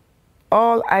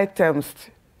items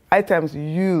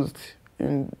used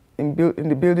in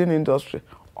the building industry,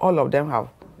 all of them have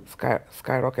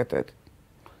skyrocketed.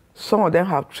 Some of them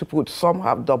have tripled, some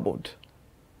have doubled.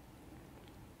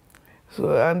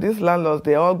 So, and these landlords,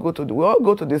 we all go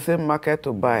to the same market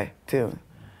to buy things.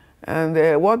 And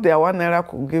what their 1 naira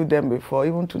could give them before,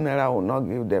 even 2 naira will not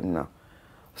give them now.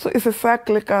 So it's a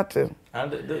cyclical thing.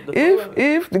 And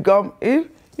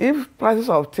if prices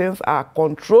of things are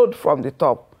controlled from the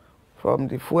top, from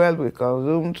the fuel we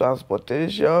consume,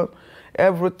 transportation,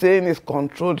 everything is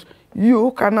controlled,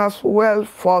 you can as well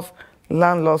force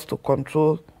landlords to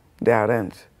control their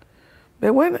rent.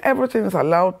 But when everything is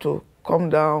allowed to come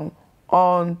down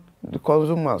on the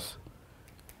consumers,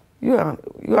 you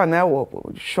and I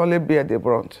will surely bear the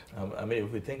brunt. I mean,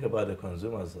 if we think about the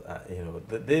consumers, you know,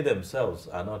 they themselves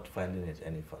are not finding it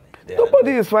any funny.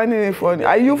 Nobody is finding it funny.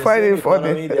 Are you finding it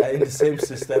funny? They are in the same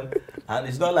system, and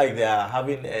it's not like they are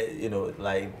having, you know,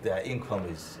 like their income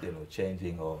is, you know,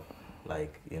 changing or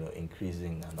like, you know,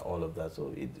 increasing and all of that.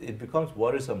 So it becomes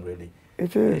worrisome, really.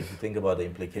 It is. If you think about the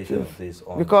implication of this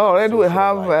on because already we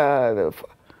have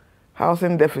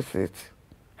housing deficit.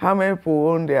 How many people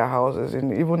own their houses,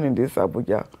 even in this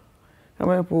Abuja? How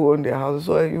many people own their houses?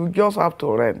 So you just have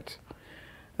to rent.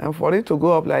 And for it to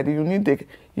go up like that, you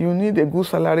need a good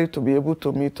salary to be able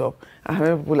to meet up. And how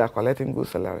many people are collecting good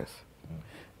salaries?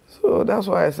 So that's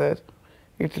why I said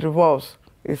it revolves.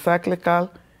 It's cyclical.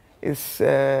 It's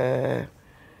a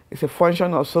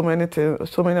function of so many things,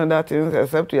 so many other things,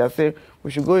 except you are saying we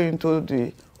should go into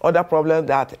the other problems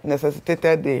that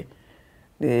necessitated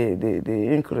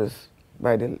the increase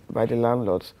by the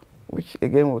landlords, which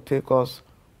again will take us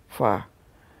far.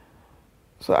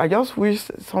 So I just wish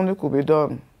something could be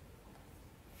done.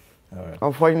 All right.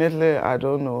 Unfortunately, I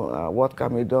don't know what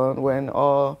can be done when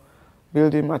all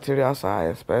building materials are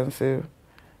expensive.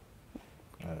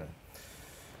 All right.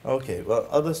 Okay, well,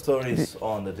 other stories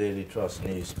on the Daily Trust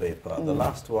newspaper. The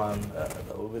last one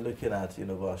that we'll be looking at, you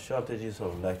know, about shortages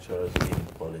of lecturers in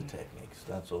polytechnics.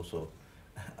 That's also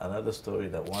another story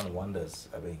that one wonders.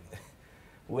 I mean,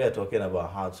 we are talking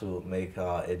about how to make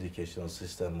our educational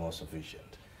system more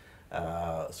sufficient.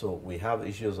 So we have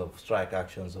issues of strike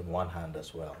actions on one hand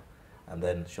as well, and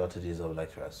then shortages of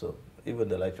lecturers. So even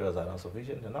the lecturers are not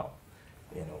sufficient enough,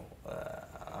 you know,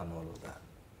 and all of that.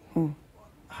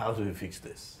 How do we fix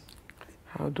this?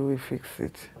 How do we fix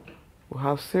it? We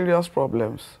have serious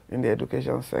problems in the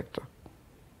education sector.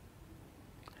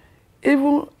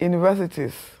 Even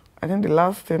universities, I think the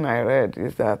last thing I read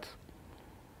is that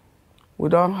we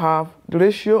don't have, the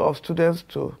ratio of students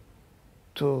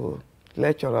to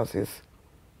lecturers is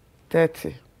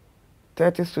 30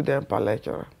 students per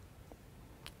lecturer,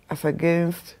 as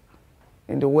against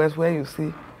in the West where you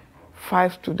see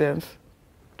 5 students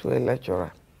to a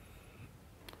lecturer.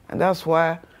 And that's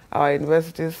why our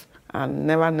universities are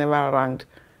never ranked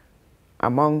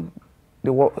among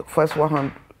the first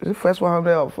 100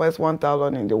 or first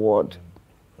 1,000 in the world.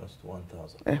 First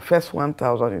 1,000. First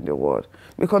 1,000 in the world.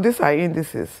 Because these are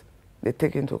indices they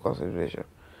take into consideration.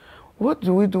 What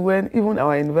do we do when even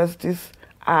our universities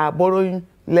are borrowing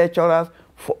lecturers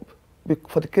for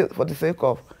the sake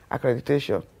of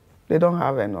accreditation? They don't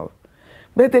have enough.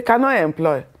 But they cannot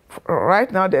employ.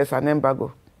 Right now there's an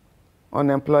embargo on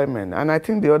employment. And I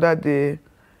think the other day,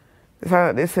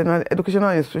 there's an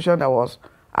educational institution that was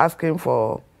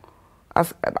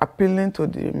appealing to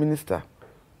the minister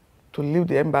to lift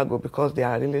the embargo because they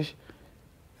are really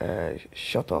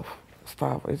short of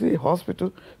staff. Is it a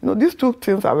hospital? You know, these two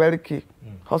things are very key.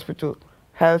 Hospital,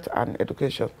 health, and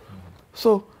education.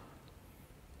 So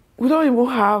we don't even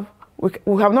have,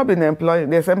 we have not been employing,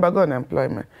 there's embargo on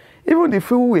employment. Even the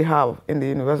few we have in the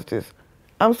universities,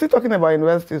 I'm still talking about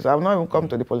universities, I've not even come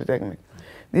to the polytechnic.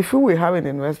 The few we have in the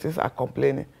universities are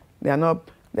complaining. They are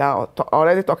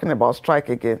already talking about strike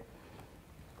again.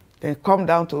 Then come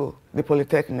down to the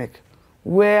polytechnic,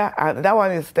 where that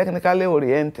one is technically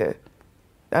oriented.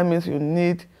 That means you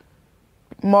need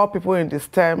more people in the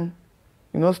STEM,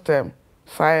 you know, STEM,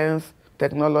 science,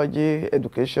 technology,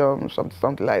 education,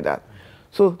 something like that.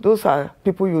 So those are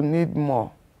people you need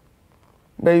more.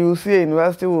 But you see a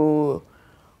university will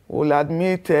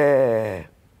admit a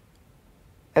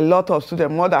lot of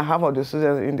students, more than half of the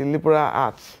students in the liberal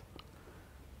arts.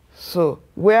 So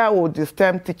where would the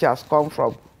STEM teachers come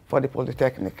from for the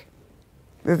polytechnic?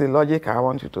 This is the logic I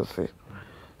want you to see.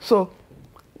 So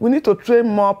we need to train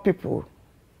more people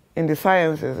in the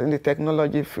sciences, in the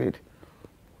technology field.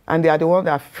 And they are the ones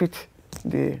that fit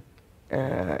the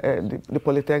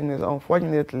polytechnics,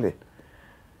 unfortunately.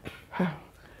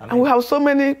 And we have so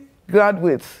many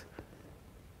graduates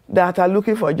that are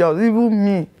looking for jobs. Even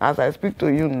me, as I speak to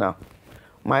you now,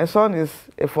 my son is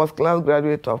a first-class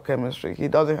graduate of chemistry. He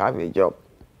doesn't have a job.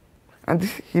 And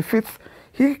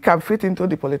he can fit into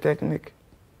the Polytechnic.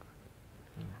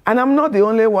 And I'm not the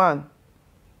only one.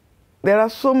 There are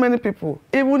so many people,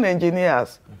 even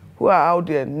engineers, who are out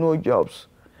there, no jobs.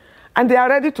 And they are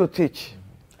ready to teach,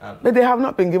 but they have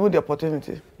not been given the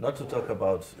opportunity. Not to talk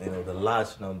about, the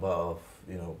large number of,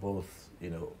 both,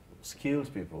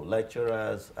 skilled people,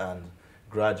 lecturers and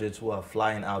graduates who are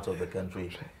flying out of the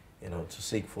country, to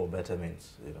seek for better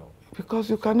means, Because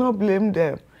you cannot blame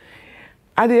them.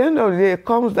 At the end of the day, it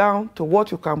comes down to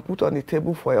what you can put on the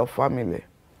table for your family.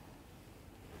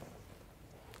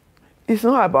 It's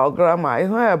not about grammar. It's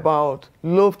not about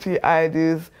lofty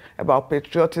ideas, about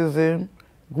patriotism,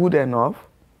 good enough.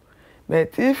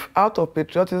 But if out of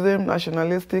patriotism,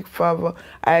 nationalistic fervor,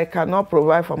 I cannot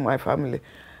provide for my family,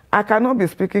 I cannot be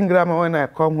speaking grammar when I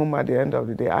come home at the end of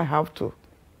the day. I have to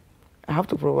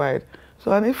provide.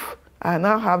 So, and if I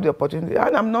now have the opportunity,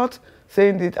 and I'm not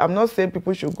saying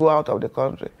people should go out of the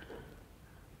country.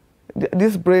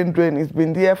 This brain drain has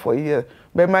been there for years.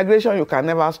 But migration, you can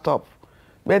never stop.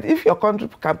 But if your country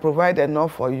can provide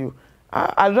enough for you,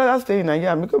 I'd rather stay in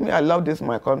Nigeria because I love this,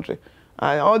 my country.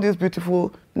 And all these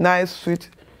beautiful, nice, sweet,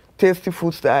 tasty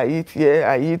foods that I eat here,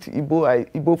 I eat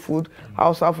Igbo food,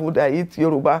 Hausa food, I eat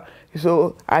Yoruba.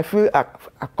 So I feel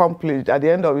accomplished at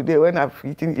the end of the day when I've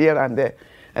eaten here and there.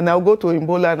 And I'll go to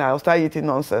Imbola and I'll start eating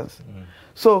nonsense.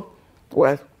 So,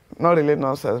 well, not really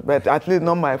nonsense, but at least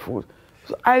not my food.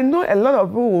 So I know a lot of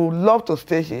people would love to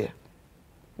stay here.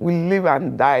 We live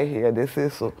and die here, they say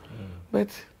so. But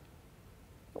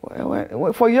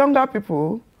for younger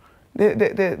people,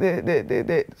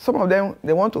 some of them,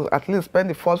 they want to at least spend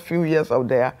the first few years of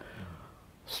their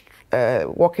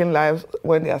working lives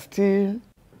when they are still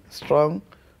strong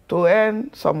to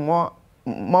earn some more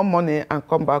money and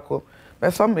come back home.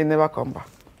 But some may never come back.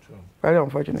 True. Very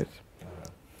unfortunate.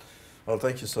 Well,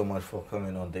 thank you so much for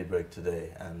coming on Daybreak today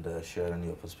and sharing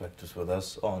your perspectives with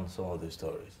us on some of these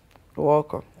stories. You're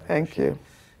welcome. Thank you.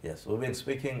 Yes, we've been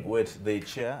speaking with the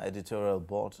chair, editorial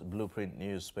board, Blueprint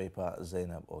newspaper,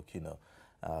 Zainab Okino,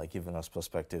 giving us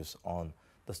perspectives on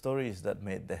the stories that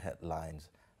made the headlines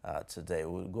today.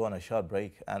 We'll go on a short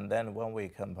break, and then when we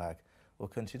come back, we'll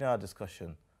continue our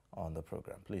discussion on the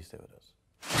program. Please stay with us.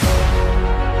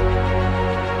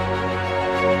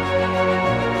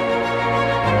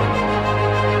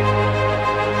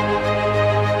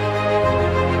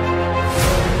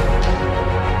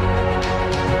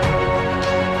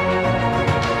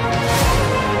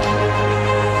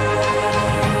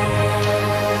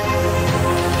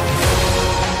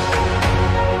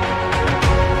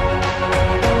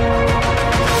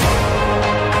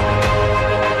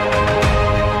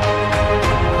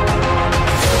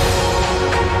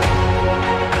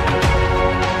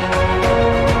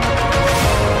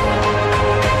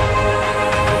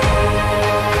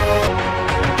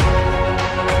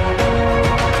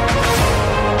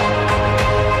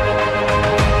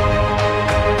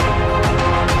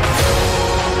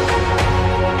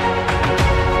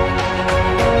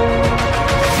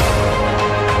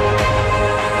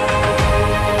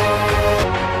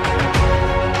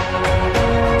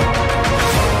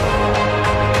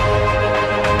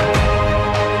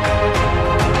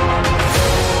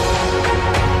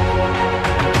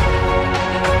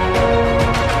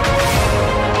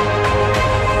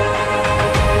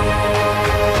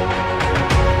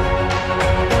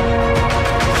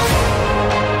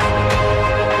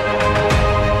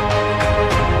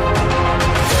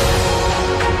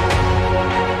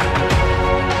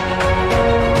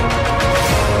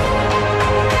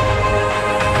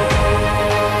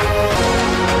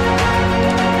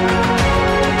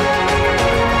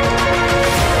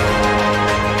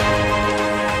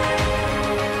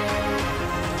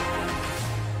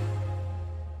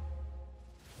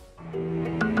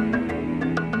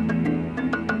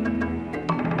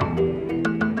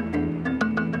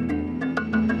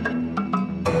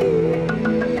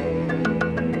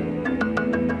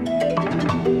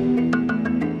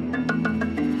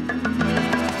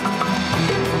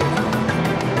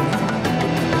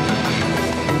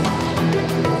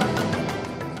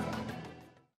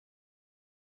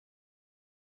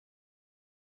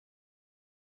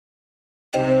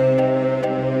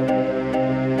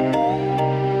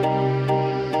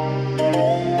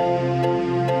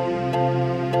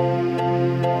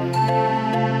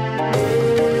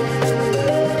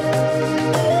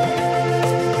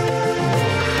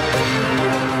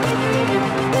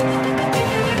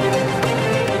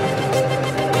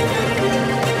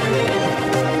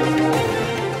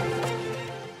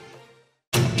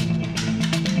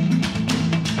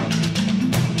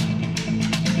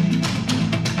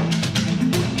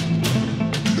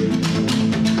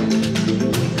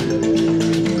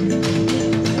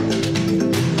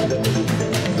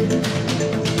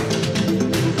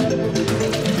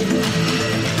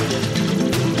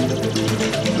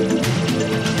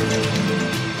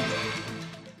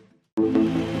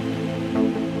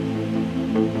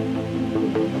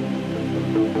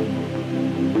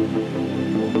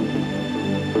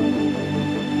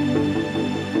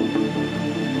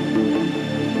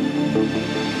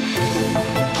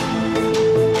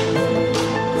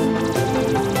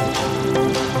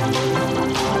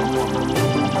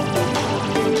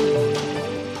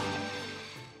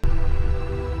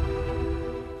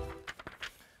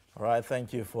 right,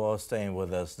 thank you for staying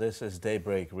with us. This is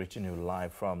Daybreak, reaching you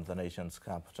live from the nation's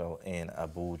capital in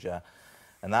Abuja.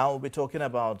 And now we'll be talking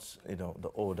about,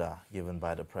 the order given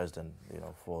by the president,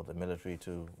 for the military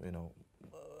to,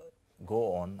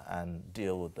 go on and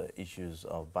deal with the issues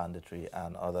of banditry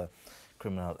and other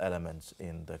criminal elements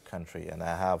in the country. And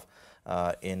I have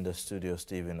in the studio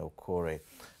Stephen Okore.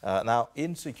 Now,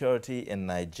 insecurity in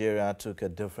Nigeria took a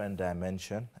different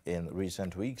dimension in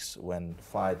recent weeks when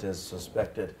fighters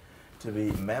suspected to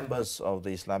be members of the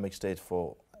Islamic State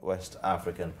for West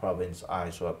African Province,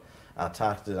 ISWAP,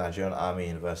 attacked the Nigerian Army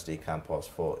University campus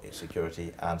for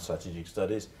security and strategic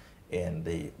studies in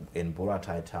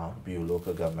Buratai town, Biu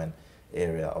local government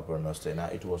area of Borno State. Now,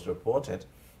 it was reported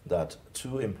that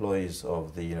 2 employees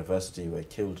of the university were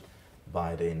killed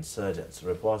by the insurgents.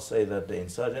 Reports say that the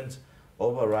insurgents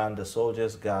overran the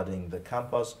soldiers guarding the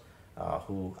campus,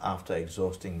 who, after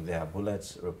exhausting their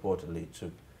bullets, reportedly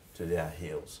took to their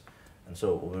heels. And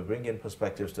so we'll be bringing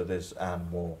perspectives to this and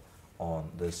more on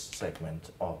this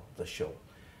segment of the show.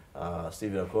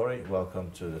 Stephen Okore,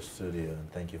 welcome to the studio,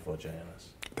 and thank you for joining us.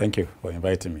 Thank you for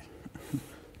inviting me.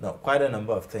 Now, quite a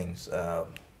number of things.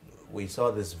 We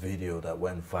saw this video that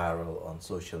went viral on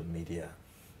social media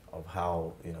of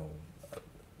how,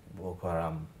 Boko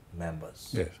Haram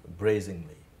members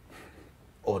brazenly,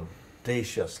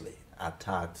 audaciously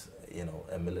attacked,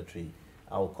 a military,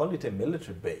 I will call it a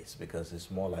military base because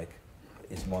it's more like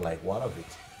one of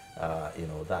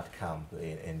it, that camp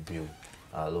in Biu,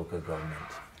 local government.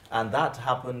 And that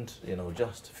happened,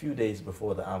 just a few days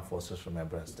before the Armed Forces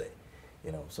Remembrance Day,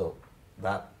 so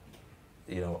that,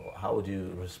 how would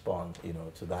you respond,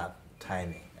 to that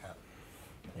timing,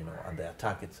 and the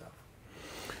attack itself?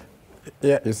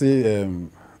 Yeah, you see,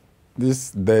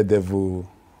 these daredevil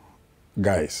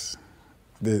guys,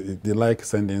 they like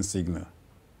sending signal,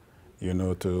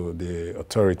 to the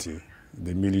authority,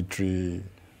 the military,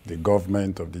 the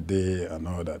government of the day and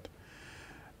all that.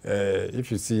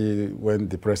 If you see when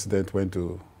the president went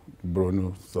to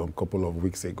Borno some couple of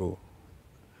weeks ago,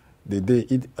 I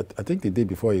think the day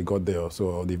before he got there or so,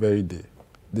 or the very day,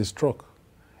 they struck.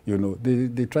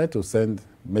 They try to send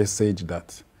message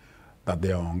that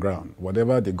they are on ground.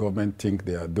 Whatever the government think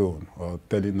they are doing or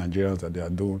telling Nigerians that they are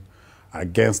doing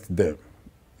against them,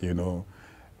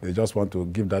 they just want to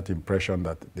give that impression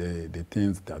that the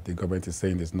things that the government is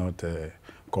saying is not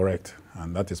correct,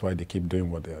 and that is why they keep doing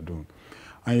what they are doing.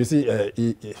 And you see,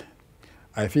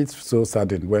 I feel so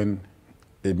saddened when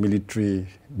a military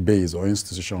base or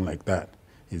institution like that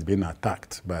is being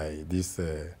attacked by these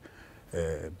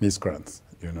miscreants,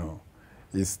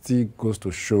 It still goes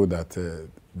to show that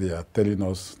they are telling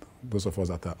us, those of us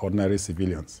that are ordinary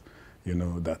civilians,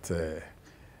 that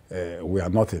we are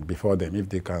nothing before them if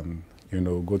they can,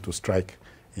 go to strike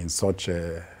in such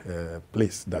a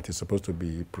place that is supposed to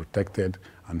be protected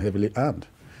and heavily armed,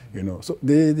 So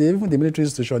even the military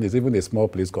institution is even a small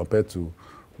place compared to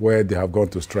where they have gone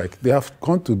to strike. They have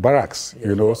gone to barracks,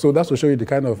 so that's to show you the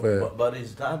kind of... But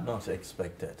is that not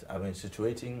expected? I mean,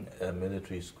 situating a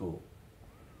military school,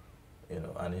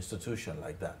 an institution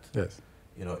like that, yes,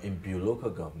 in Biu local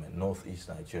government, northeast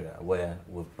Nigeria, where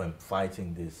we've been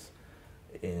fighting this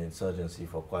insurgency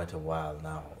for quite a while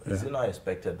now, is it not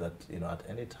expected that, at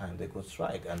any time they could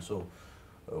strike? And so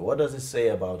what does it say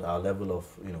about our level of,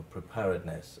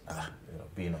 preparedness and,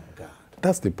 being on guard?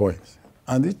 That's the point.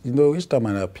 And, each time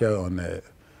I appear on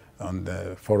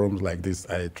the forums like this,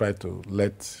 I try to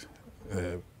let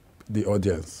the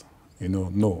audience,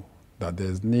 know that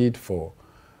there's need for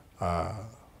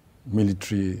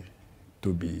military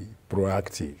to be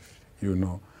proactive,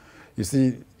 You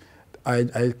see,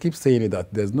 I keep saying it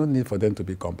that there's no need for them to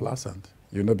be complacent,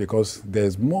 because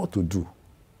there's more to do,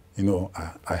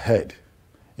 ahead,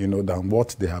 than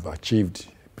what they have achieved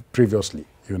previously,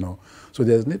 So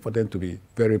there's need for them to be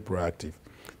very proactive,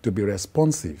 to be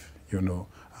responsive, and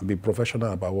be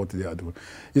professional about what they are doing.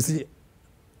 You see,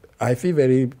 I feel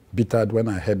very bitter when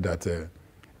I heard that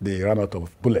they ran out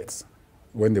of bullets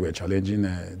when they were challenging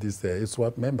these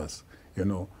ISWAP members,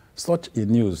 Such a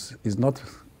news is not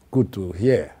good to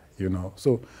hear,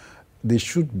 So they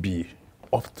should be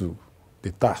up to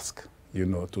the task,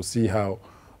 to see how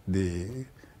they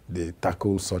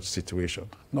tackle such situation.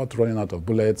 Not running out of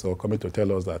bullets or coming to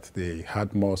tell us that they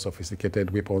had more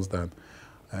sophisticated weapons than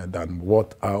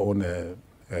what our own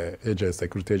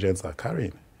security agents are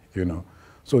carrying,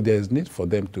 So there's need for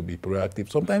them to be proactive.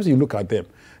 Sometimes you look at them,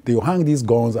 they hang these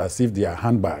guns as if they are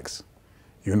handbags,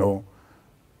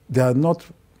 They are not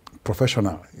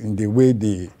professional in the way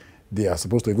they are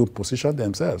supposed to even position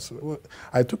themselves.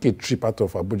 I took a trip out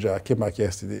of Abuja, I came back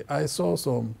yesterday. I saw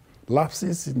some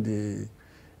lapses in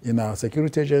in our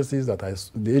security agencies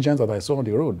the agents that I saw on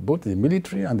the road, both the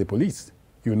military and the police,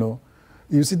 you know,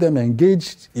 you see them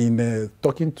engaged in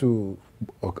talking to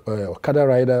Okada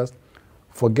riders,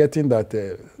 forgetting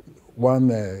that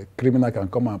one criminal can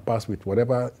come and pass with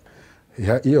whatever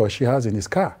he or she has in his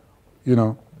car, you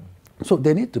know. So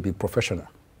they need to be professional.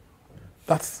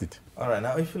 That's it. All right,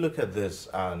 now if you look at this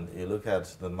and you look at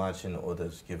the marching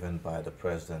orders given by the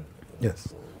president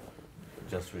Yes.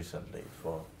 just recently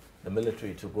for the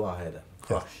military to go ahead and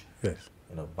crush Yes.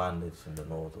 you know, bandits in the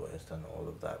northwest and all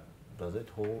of that, does it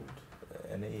hold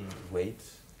any weight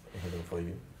for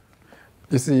you?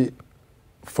 You see,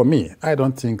 for me, I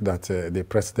don't think that the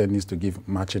president needs to give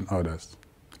marching orders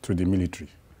to the military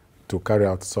to carry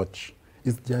out such.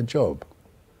 It's their job.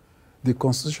 The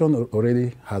Constitution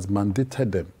already has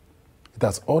mandated them. It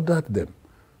has ordered them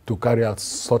to carry out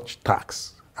such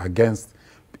attacks against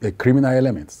criminal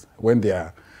elements when they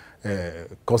are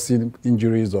causing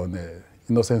injuries on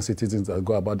innocent citizens that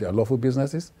go about their lawful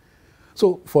businesses.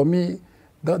 So for me,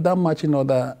 that marching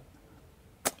order,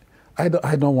 I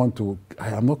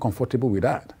am not comfortable with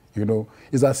that. You know,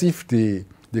 it's as if the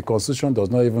Constitution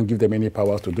does not even give them any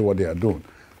powers to do what they are doing.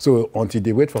 So until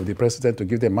they wait for the president to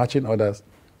give them marching orders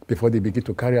before they begin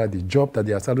to carry out the job that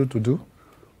they are started to do.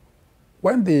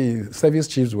 When the service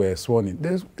chiefs were sworn in,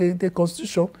 the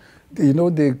Constitution, you know,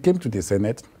 they came to the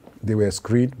Senate, they were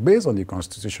screened based on the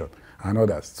Constitution and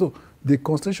others. So the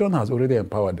Constitution has already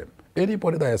empowered them.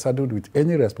 Anybody that is saddled with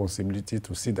any responsibility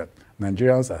to see that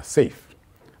Nigerians are safe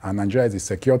and Nigeria is a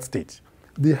secured state,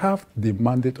 they have the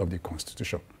mandate of the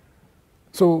Constitution.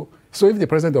 So if the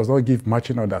president does not give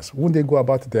marching orders, won't they go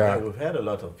about their... Yeah, we've heard a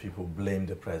lot of people blame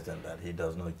the president that he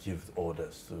does not give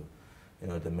orders to, you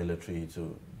know, the military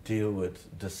to deal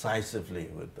with decisively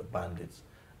with the bandits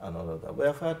and all of that. We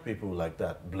have heard people like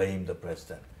that blame the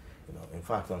president. You know, in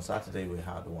fact, on Saturday we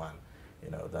had one,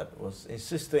 you know, that was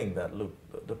insisting that, look,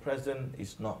 the president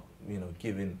is not, you know,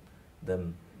 giving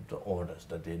them the orders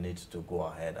that they need to go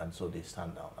ahead, and so they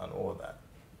stand down and all that.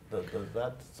 Does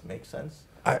that make sense?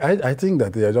 I think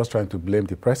that they are just trying to blame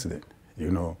the president, you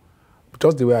know.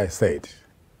 Just the way I said,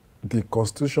 the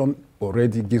Constitution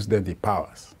already gives them the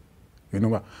powers. You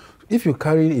know, if you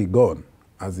carry a gun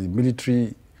as a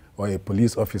military or a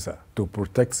police officer to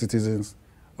protect citizens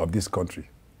of this country,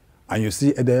 and you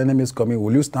see the enemies coming,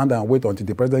 will you stand and wait until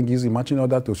the president gives you marching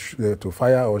order to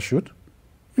fire or shoot?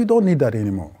 You don't need that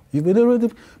anymore. You will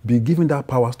already be given that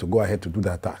powers to go ahead to do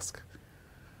that task.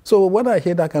 So when I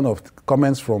hear that kind of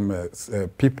comments from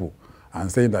people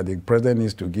and saying that the president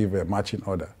needs to give a marching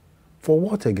order, for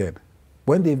what again?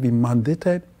 When they've been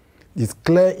mandated, it's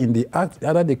clear in the act,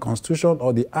 either the Constitution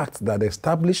or the act that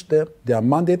established them, their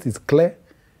mandate is clear.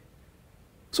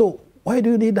 So why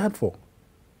do you need that for?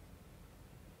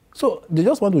 So they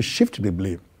just want to shift the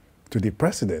blame to the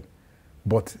president.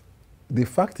 But the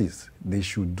fact is, they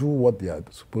should do what they are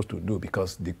supposed to do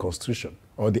because the Constitution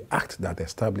or the act that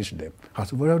established them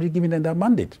has already given them that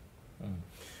mandate.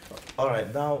 All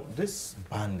right, now this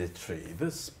banditry,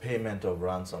 this payment of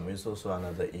ransom is also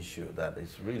another issue that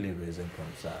is really raising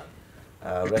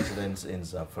concern. Residents in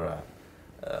Zamfara,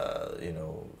 you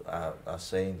know, are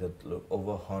saying that, look,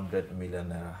 over 100 million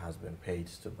naira has been paid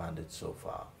to bandits so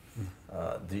far.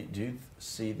 Do you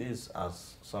see this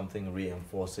as something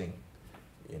reinforcing,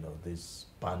 you know, these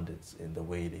bandits in the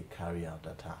way they carry out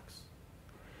attacks?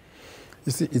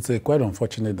 You see, it's quite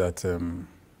unfortunate that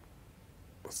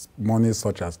money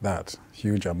such as that,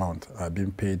 huge amount, are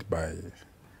being paid by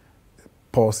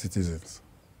poor citizens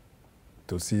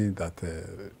to see that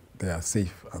they are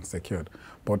safe and secured.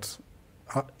 But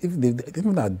if they,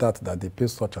 even at that they pay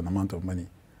such an amount of money,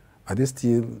 are they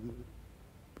still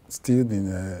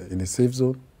in a safe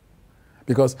zone?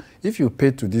 Because if you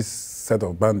pay to this set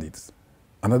of bandits,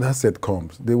 another set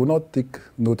comes, they will not take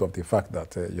note of the fact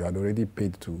that you had already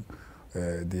paid to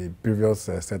the previous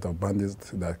set of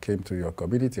bandits that came to your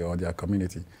community or their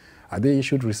community. Are they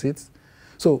issued receipts?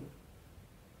 So,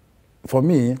 for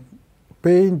me,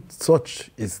 paying such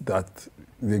is that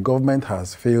the government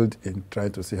has failed in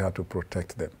trying to see how to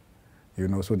protect them. You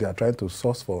know, so they are trying to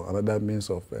source for another means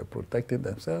of protecting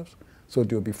themselves. So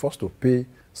they will be forced to pay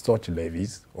such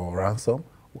levies or ransom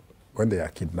when they are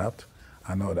kidnapped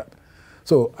and all that.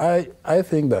 So I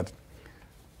think that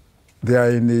they are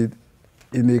in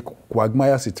a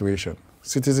quagmire situation.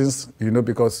 Citizens, you know,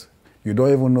 because you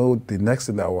don't even know the next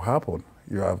thing that will happen.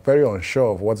 You are very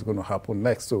unsure of what's going to happen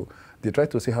next. So they try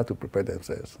to see how to prepare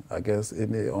themselves against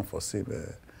any unforeseen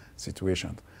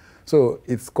situation. So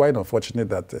it's quite unfortunate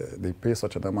that they pay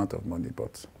such an amount of money.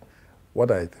 But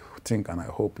what I think and I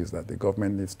hope is that the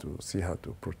government needs to see how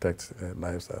to protect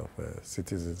lives of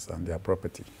citizens and their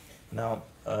property. Now,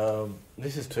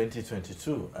 this is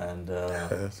 2022, and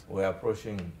Yes. we're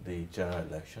approaching the general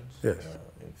elections Yes.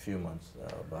 in a few months,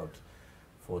 about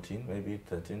 14, maybe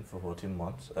 13 for 14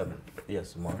 months.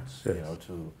 Yes, months, Yes. you know,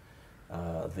 to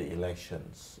the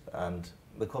elections, and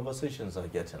the conversations are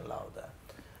getting louder.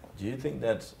 Do you think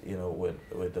that, you know,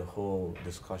 with the whole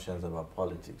discussions about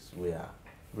politics, we are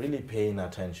really paying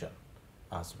attention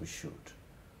as we should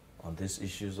on these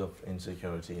issues of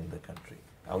insecurity in the country?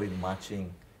 Are we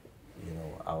matching, you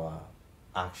know, our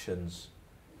actions,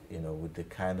 you know, with the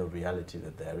kind of reality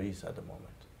that there is at the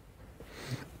moment?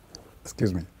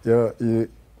 Excuse me. Yeah,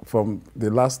 from the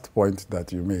last point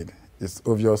that you made, it's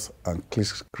obvious and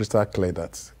crystal clear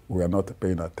that we are not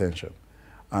paying attention.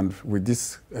 And with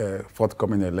this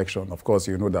forthcoming election, of course,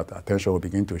 you know that attention will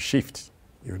begin to shift,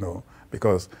 you know,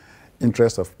 because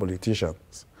interest of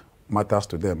politicians matters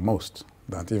to them most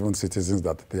than even citizens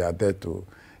that they are there to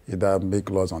either make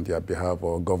laws on their behalf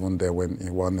or govern them when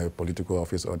in one political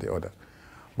office or the other.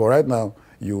 But right now,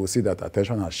 you will see that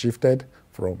attention has shifted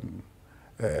from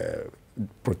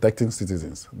protecting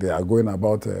citizens. They are going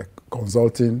about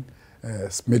consulting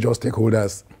major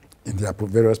stakeholders in their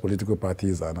various political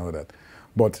parties and all that.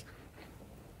 But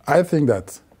I think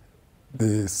that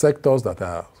the sectors that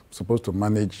are supposed to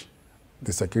manage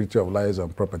the security of lives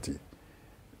and property,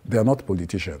 they are not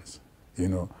politicians. You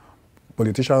know,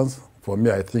 politicians, for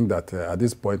me, I think that at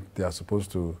this point they are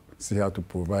supposed to see how to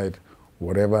provide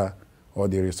whatever all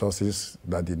the resources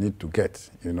that they need to get,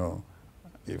 you know,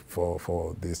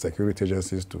 for the security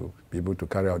agencies to be able to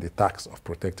carry out the task of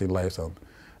protecting lives and,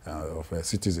 of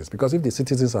citizens. Because if the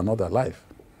citizens are not alive,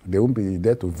 they won't be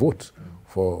there to vote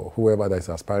for whoever that is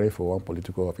aspiring for one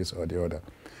political office or the other.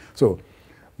 So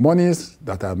monies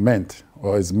that are meant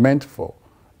or is meant for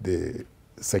the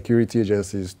security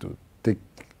agencies to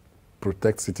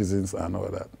protect citizens and all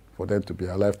that, for them to be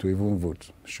alive to even vote,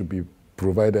 should be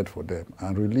provided for them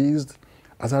and released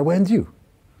as I went due,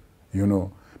 you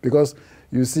know. Because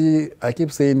you see, I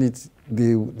keep saying it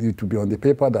to be on the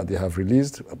paper that they have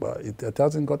released, but it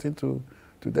hasn't gotten to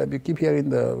them. You keep hearing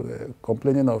the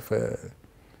complaining of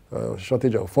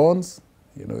shortage of funds.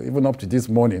 You know, even up to this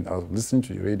morning, I was listening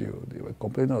to the radio, they were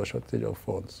complaining of shortage of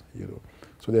funds, you know.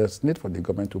 So there's need for the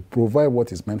government to provide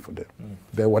what is meant for them.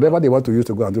 Then whatever they want to use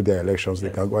to go and do their elections,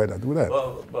 yes, they can go ahead and do that.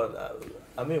 Well, but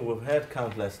I mean, we've heard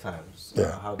countless times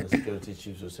how the security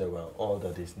chiefs will say, well, all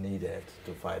that is needed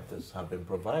to fight this have been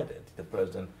provided. The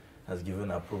president has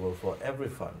given approval for every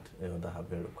fund, you know, that have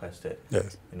been requested,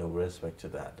 yes, you know, with respect to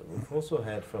that. We've also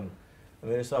heard from the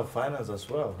Minister of Finance as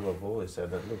well, who have always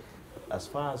said that, look, as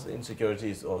far as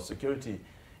insecurity or security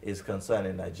is concerned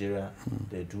in Nigeria,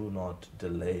 they do not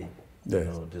delay, you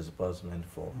know, disbursement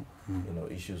for, you know,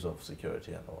 issues of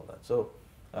security and all that. So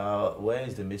where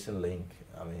is the missing link?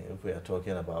 I mean, if we are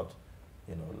talking about,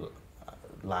 you know,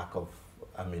 lack of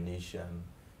ammunition,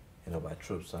 you know, by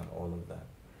troops and all of that.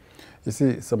 You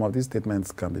see, some of these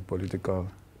statements can be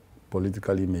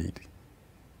politically made.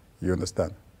 You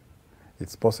understand?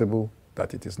 It's possible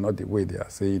that it is not the way they are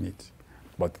saying it,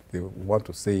 but they want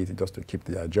to say it just to keep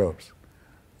their jobs.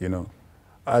 You know,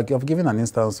 I've given an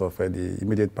instance of the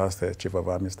immediate past Chief of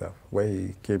Army Staff, where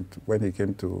when he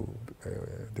came to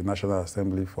the National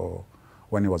Assembly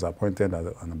when he was appointed as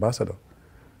an ambassador.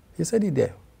 He said it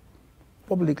there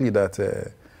publicly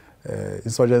that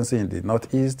insurgency in the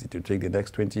Northeast, it will take the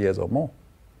next 20 years or more.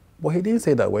 But he didn't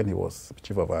say that when he was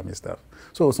Chief of Army Staff.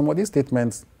 So some of these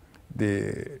statements,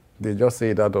 they just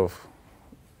say that of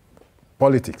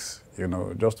politics, you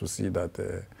know, just to see that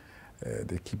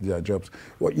they keep their jobs.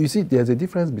 Well, you see, there's a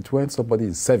difference between somebody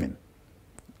is serving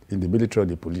in the military or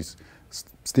the police,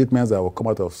 statements that will come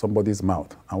out of somebody's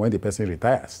mouth, and when the person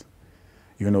retires.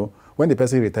 You know, when the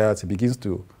person retires, he begins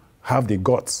to have the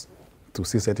guts to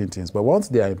say certain things. But once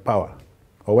they are in power,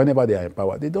 or whenever they are in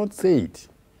power, they don't say it.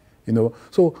 You know,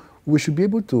 so we should be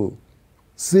able to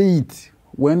say it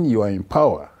when you are in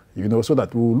power, you know, so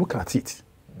that we will look at it.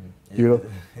 You know,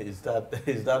 is that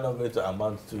not going to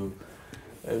amount to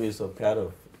maybe some kind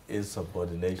of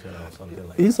insubordination or something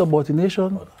like that?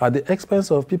 Insubordination at the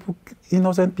expense of people,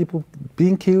 innocent people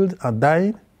being killed and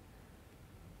dying?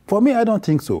 For me, I don't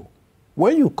think so.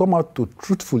 When you come out to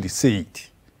truthfully say it,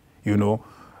 you know,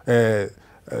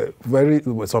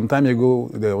 some time ago,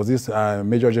 there was this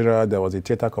Major General, there was a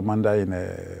theater commander in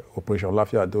Operation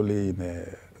Lafia Adole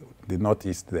in the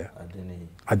Northeast there.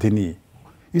 Adeni.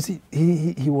 You see,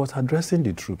 he was addressing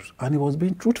the troops and he was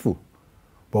being truthful.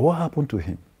 But what happened to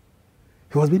him?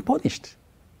 He was being punished.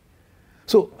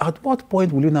 So at what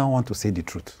point will you now want to say the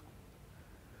truth?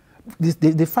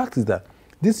 The fact is that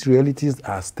these realities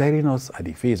are staring us at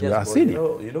the face. Yes, we are seeing it.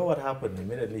 You know what happened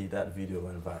immediately that video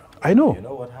went viral? I know. You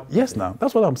know what happened? Yes, now.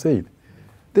 That's what I'm saying.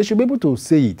 They should be able to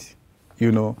say it,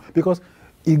 you know, because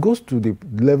it goes to the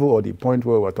level or the point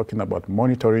where we're talking about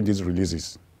monitoring these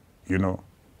releases, you know.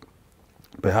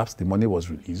 Perhaps the money was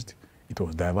released, it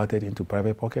was diverted into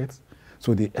private pockets.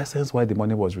 So the essence why the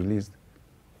money was released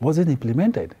wasn't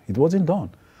implemented. It wasn't done.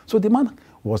 So the man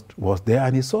was there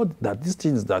and he saw that these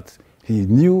things that he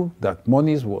knew that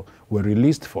monies were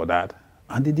released for that,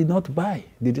 and they did not buy.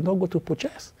 They did not go to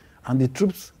purchase. And the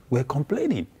troops were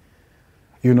complaining,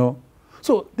 you know.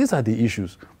 So these are the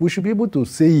issues. We should be able to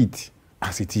say it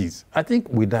as it is. I think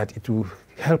with that, it will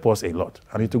help us a lot,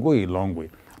 and it will go a long way.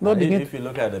 If you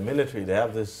look at the military, they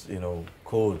have this, you know,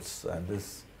 codes and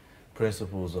this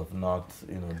principles of not,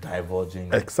 you know,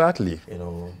 divulging. Exactly. You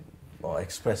know, or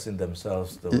expressing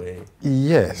themselves the way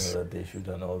yes. You know, that they should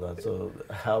and all that. So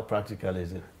how practical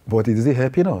is it? But is it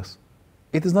helping us?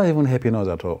 It is not even helping us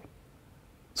at all.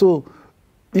 So,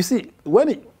 you see,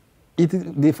 when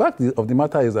the fact of the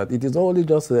matter is that it is only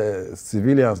just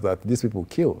civilians that these people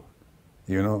kill.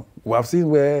 You know, we have seen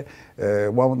where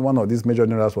one of these major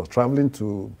generals was traveling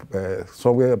to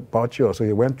somewhere Bauchi, or so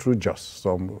he went through just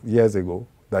some years ago,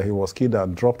 that he was killed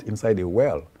and dropped inside a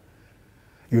well.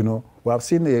 You know, we have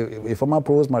seen a former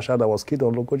provost marshal that was killed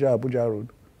on Lokoja Abuja Road.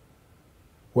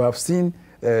 We have seen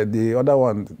the other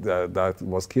one that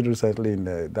was killed recently in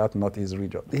that northeast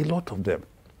region. A lot of them.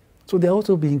 So they're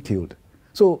also being killed.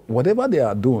 So whatever they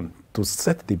are doing to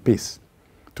set the pace,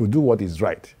 to do what is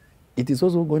right, it is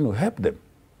also going to help them.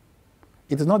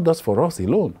 It is not just for us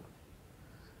alone.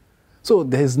 So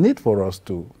there is need for us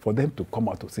for them to come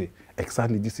out to say,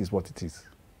 exactly this is what it is.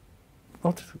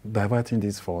 Not diverting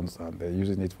these funds and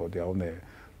using it for their own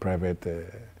private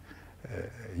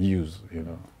use, you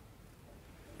know.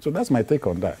 So that's my take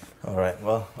on that. All right,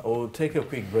 well, we'll take a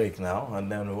quick break now,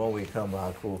 and then when we come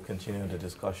back, we'll continue the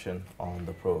discussion on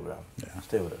the program. Yeah.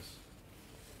 Stay with us.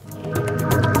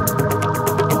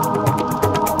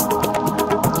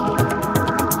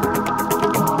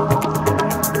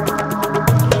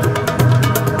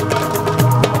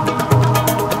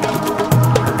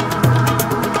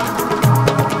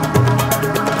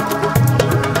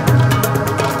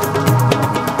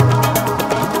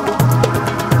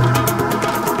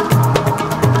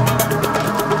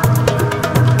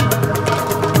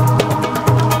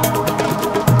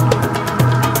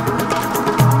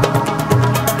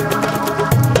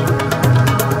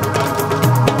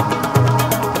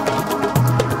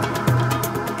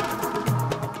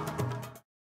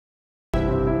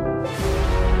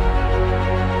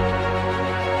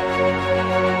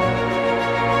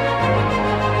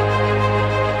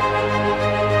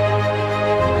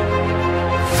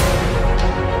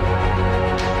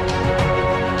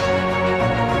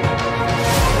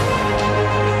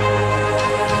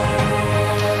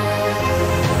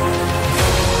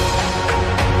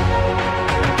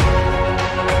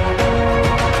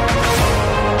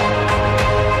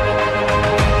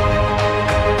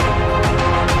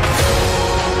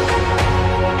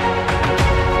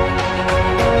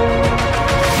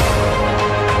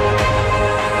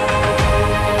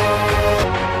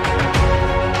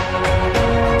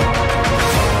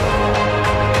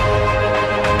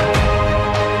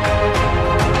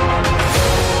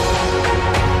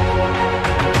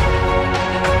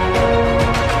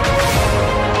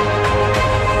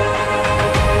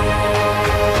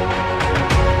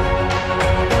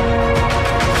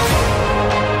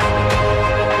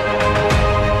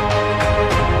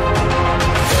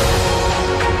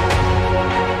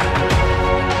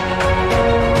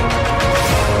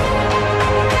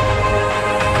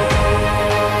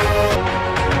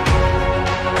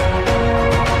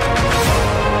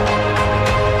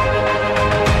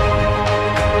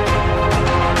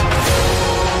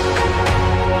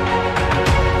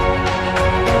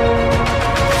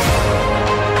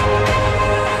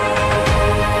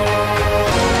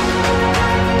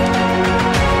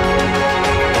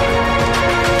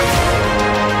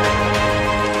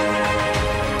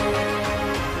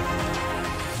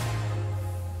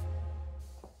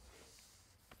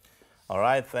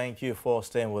 Thank you for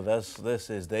staying with us. This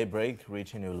is Daybreak,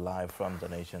 reaching you live from the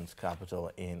nation's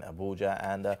capital in Abuja,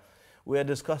 and we are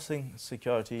discussing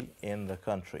security in the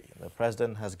country. The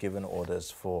president has given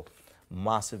orders for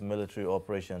massive military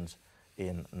operations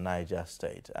in Niger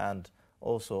State, and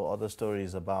also other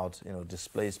stories about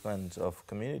displacement of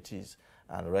communities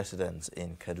and residents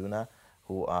in Kaduna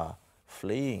who are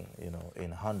fleeing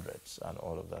in hundreds and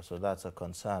all of that. So that's a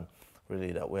concern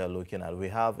really that we are looking at. We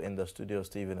have in the studio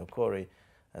Stephen Okori,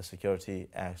 a security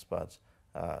expert,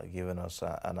 giving us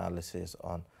analysis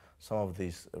on some of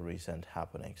these recent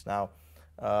happenings. Now,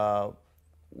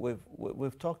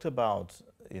 we've talked about,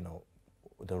 you know,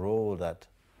 the role that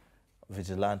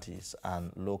vigilantes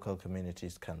and local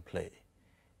communities can play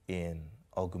in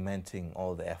augmenting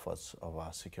all the efforts of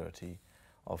our security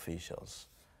officials.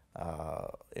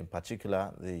 In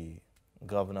particular, the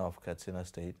governor of Katsina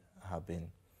State have been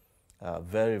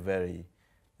very, very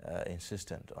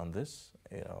insistent on this.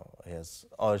 You know, he has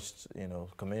urged, you know,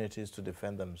 communities to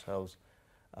defend themselves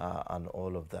and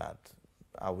all of that.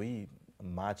 Are we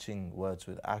matching words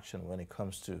with action when it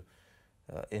comes to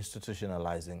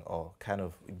institutionalizing or kind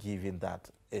of giving that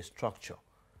a structure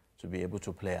to be able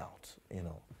to play out, you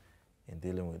know, in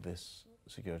dealing with these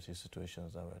security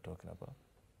situations that we're talking about?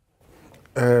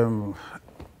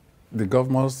 The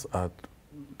governors are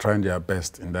trying their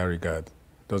best in that regard.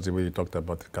 That's the way you talked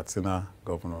about the Katsina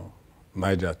governor.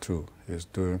 Niger too is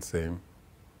doing the same.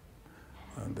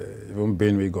 And even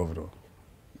Benue governor,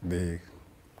 they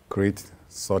create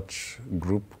such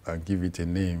group and give it a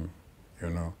name, you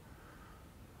know.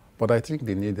 But I think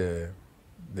they need the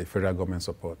federal government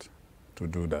support to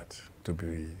do that,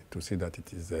 to see that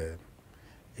it is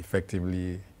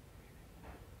effectively,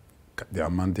 their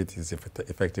mandate is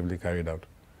effectively carried out.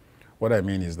 What I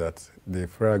mean is that the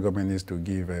federal government needs to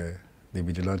give the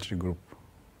vigilante group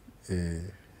a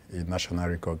national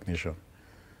recognition.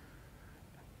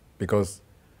 Because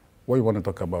what you want to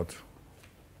talk about,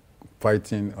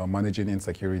 fighting or managing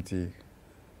insecurity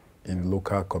in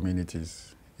local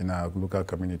communities, in our local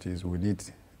communities, we need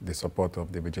the support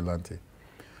of the vigilante.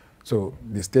 So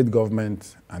the state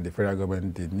government and the federal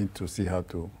government, they need to see how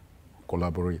to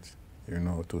collaborate, you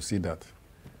know, to see that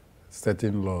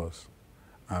certain laws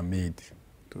are made,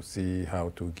 to see how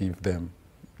to give them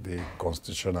the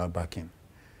constitutional backing,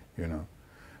 you know.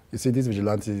 You see, these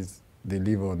vigilantes, they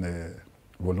live on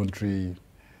voluntary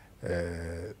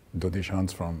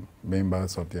donations from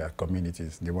members of their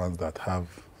communities, the ones that have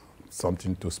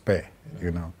something to spare,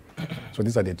 you know. So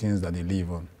these are the things that they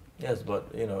live on. Yes,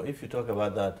 but, you know, if you talk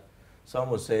about that, some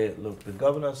would say, look, the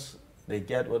governors, they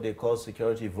get what they call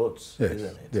security votes, yes,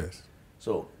 isn't it? Yes.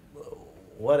 So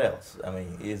what else? I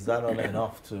mean, is that not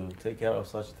enough to take care of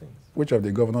such things? Which of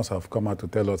the governors have come out to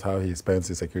tell us how he spends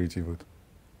his security vote?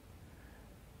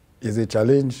 Is a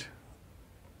challenge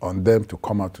on them to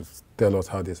come out to tell us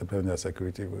how they spend their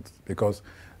security votes, because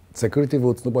security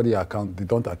votes, nobody account, they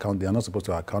don't account, they are not supposed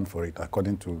to account for it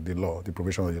according to the law, the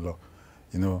provision of the law.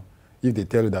 You know, if they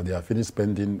tell you that they are finished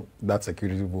spending that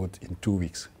security vote in 2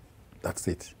 weeks, that's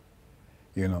it.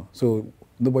 You know, so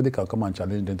nobody can come and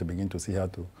challenge them to begin to see how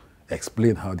to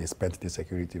explain how they spent the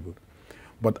security vote.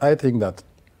 But I think that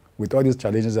with all these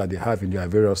challenges that they have in their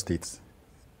various states,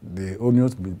 the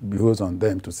onus behoves on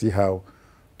them to see how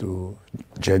to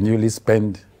genuinely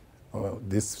spend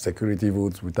these security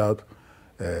votes without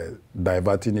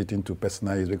diverting it into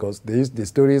personal use, because the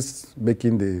stories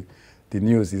making the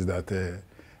news is that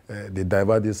they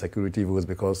divert these security votes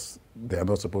because they are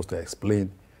not supposed to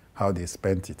explain how they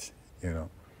spent it, you know.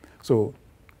 So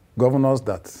governors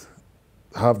that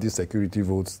have these security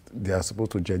votes, they are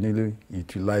supposed to genuinely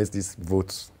utilize these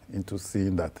votes into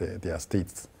seeing that their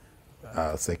states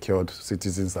are secured,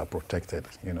 citizens are protected,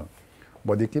 you know.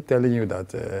 But they keep telling you that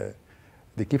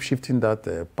they keep shifting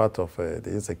that part of the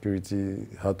insecurity,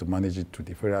 how to manage it, to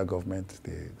the federal government.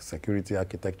 The security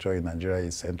architecture in Nigeria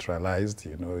is centralized,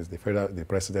 you know, it's the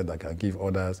president that can give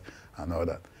orders and all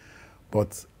that.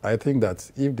 But I think that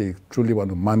if they truly want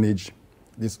to manage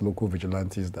these local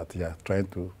vigilantes that they are trying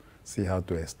to see how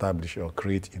to establish or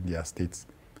create in their states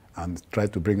and try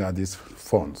to bring out these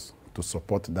funds to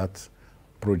support that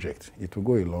project, it will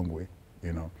go a long way,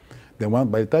 you know. Then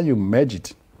by the time you merge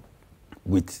it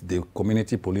with the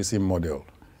community policing model,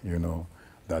 you know,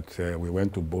 that we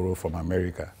went to borrow from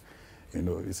America, you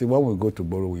know, you see, when we go to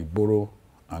borrow, we borrow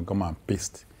and come and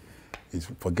paste. It's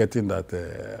forgetting that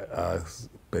our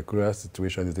peculiar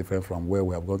situation is different from where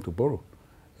we have gone to borrow,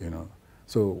 you know.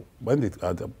 So when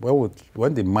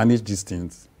they manage these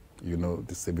things, you know,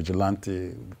 this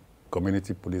vigilante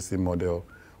community policing model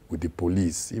with the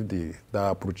police, if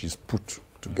that approach is put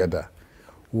together,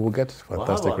 we will get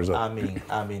fantastic results.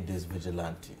 Arming these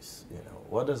vigilantes, you know,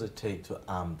 what does it take to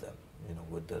arm them, you know,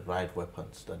 with the right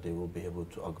weapons that they will be able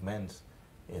to augment,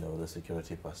 you know, the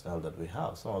security personnel that we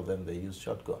have? Some of them, they use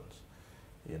shotguns,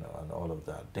 you know, and all of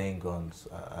that, Dane guns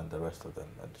and the rest of them.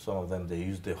 And some of them, they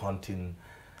use the hunting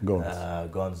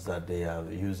guns that they are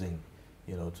using,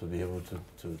 you know, to be able to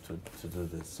do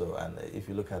this. So, and if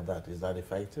you look at that, is that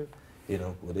effective? You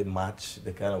know, would it match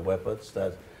the kind of weapons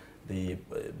that the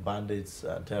bandits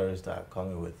and terrorists are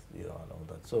coming with, you know, and all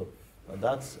that? So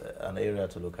that's an area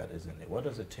to look at, isn't it? What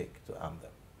does it take to arm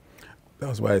them?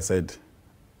 That's why I said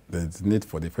there's need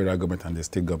for the federal government and the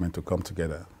state government to come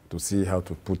together to see how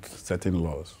to put certain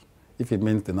laws. If it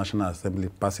means the National Assembly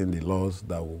passing the laws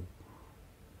that will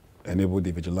enable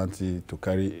the vigilante to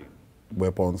carry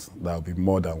weapons that will be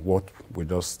more than what you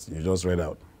just read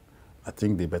out, I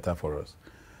think they're better for us.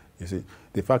 You see,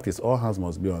 the fact is all hands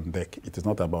must be on deck. It is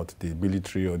not about the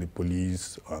military or the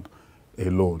police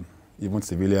alone. Even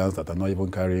civilians that are not even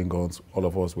carrying guns, all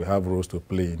of us, we have roles to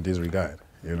play in this regard.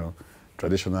 You know,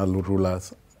 traditional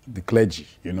rulers, the clergy,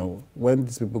 you know, when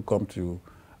these people come to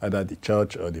either the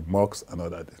church or the mosques and all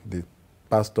that, the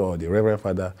pastor or the reverend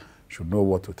father should know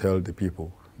what to tell the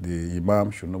people. The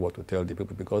imam should know what to tell the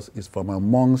people, because it's from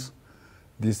amongst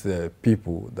these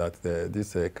people that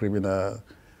these criminal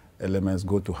elements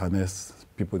go to harness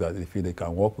people that they feel they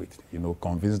can work with, you know,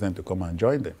 convince them to come and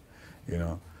join them, you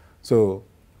know. So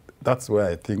that's where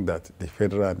I think that the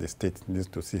federal and the state needs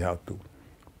to see how to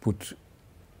put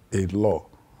a law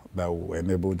that will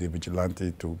enable the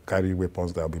vigilante to carry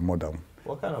weapons that will be more than.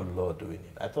 What kind of law do we need?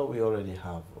 I thought we already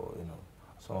have, you know,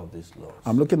 some of these laws.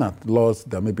 I'm looking at laws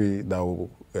that maybe that will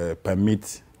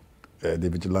permit the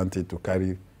vigilante to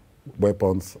carry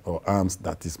weapons or arms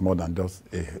that is more than just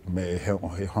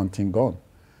a hunting gun,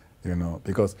 you know,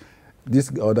 because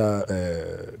these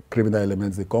other criminal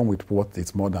elements, they come with what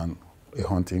is more than a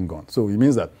hunting gun. So it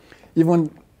means that even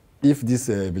if these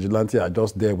vigilante are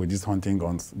just there with these hunting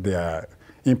guns, their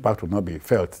impact will not be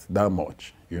felt that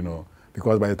much, you know,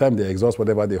 because by the time they exhaust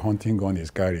whatever the hunting gun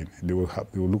is carrying, they will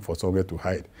look for somewhere to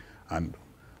hide, and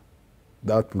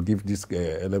that will give these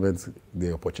elements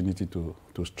the opportunity to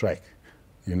strike,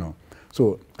 you know.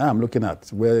 So I'm looking at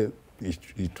where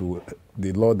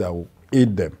the law that will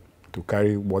aid them to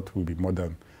carry what will be more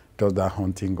than just that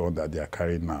hunting gun that they are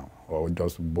carrying now, or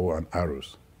just bow and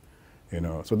arrows, you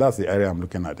know. So that's the area I'm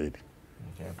looking at it.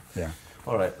 Okay. Yeah.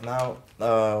 All right. Now,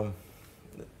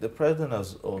 the president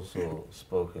has also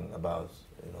spoken about,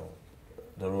 you know,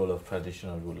 the role of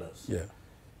traditional rulers. Yeah.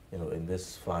 You know, in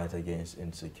this fight against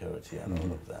insecurity and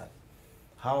all of that.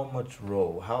 How much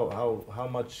role? How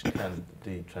much can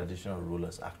the traditional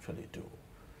rulers actually do,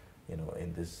 you know,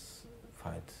 in this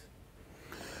fight?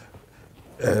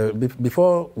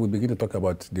 Before we begin to talk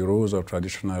about the roles of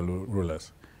traditional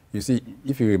rulers, you see,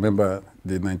 if you remember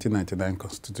the 1999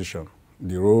 Constitution,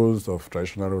 the roles of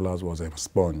traditional rulers was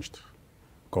expunged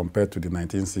compared to the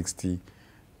 1960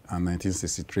 and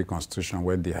 1963 Constitution,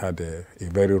 where they had a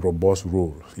very robust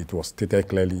role. It was stated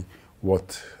clearly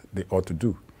what they ought to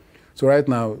do. So right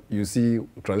now, you see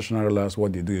traditional rulers,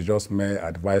 what they do is just mere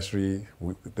advisory,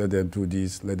 let them do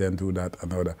this, let them do that,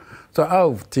 and all that. So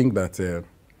I think that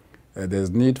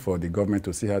there's need for the government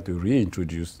to see how to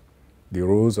reintroduce the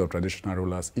roles of traditional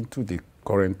rulers into the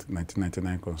current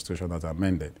 1999 Constitution as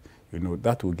amended. You know,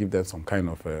 that will give them some kind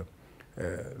of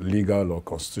legal or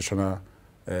constitutional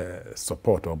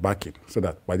support or backing, so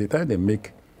that by the time they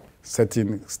make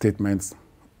certain statements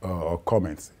or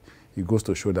comments, it goes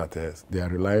to show that they are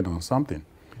relying on something,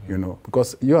 you know,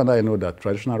 because you and I know that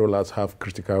traditional rulers have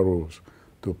critical roles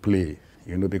to play,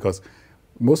 you know, because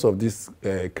most of these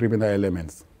criminal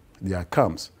elements, their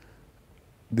camps,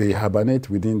 they hibernate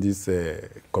within these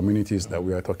communities that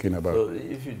we are talking about. So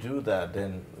if you do that,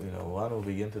 then, you know, one will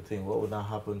begin to think, what would now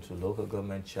happen to local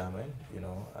government chairmen, you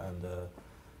know, and,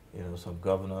 you know, some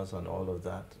governors and all of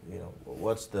that? You know,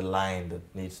 what's the line that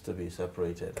needs to be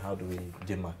separated? How do we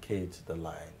demarcate the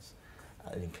lines?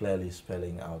 And clearly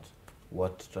spelling out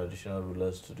what traditional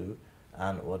rulers to do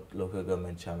and what local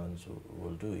government chairmen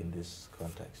will do in this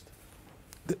context.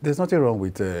 There's nothing wrong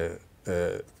with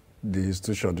the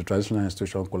institution, the traditional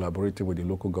institution, collaborating with the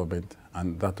local government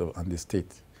and the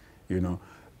state. You know,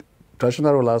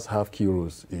 traditional rulers have key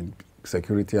roles in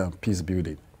security and peace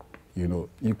building. You know,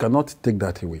 you cannot take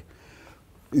that away.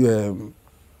 You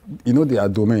know, their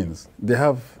domains, they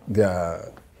have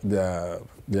their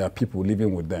people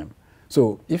living with them.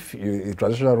 So if a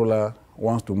traditional ruler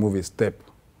wants to move a step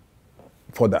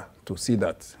further to see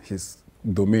that his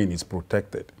domain is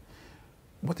protected,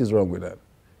 what is wrong with that?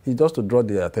 He just to draw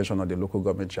the attention of the local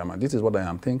government chairman. This is what I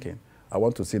am thinking. I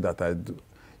want to see that I do,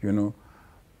 you know.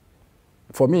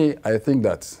 For me, I think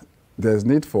that there's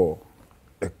need for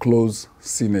a close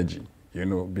synergy, you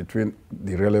know, between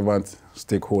the relevant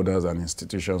stakeholders and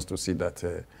institutions to see that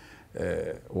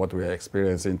what we are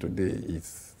experiencing today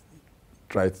is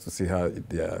try to see how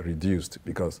they are reduced,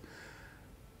 because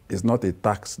it's not a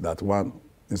tax that one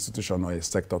institution or a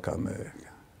sector can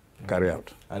carry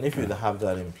out. And if you have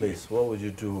that in place, what would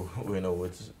you do, you know,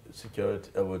 with security,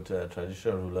 with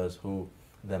traditional rulers who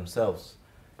themselves,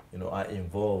 you know, are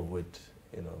involved with,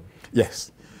 you know,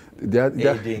 yes,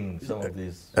 aiding some of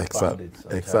these bandits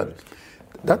and terrorists?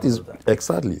 That is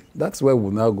exactly. That's where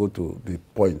we now go to the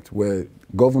point where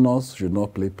governors should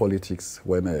not play politics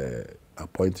when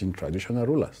appointing traditional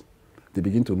rulers. They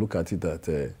begin to look at it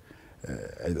that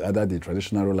either the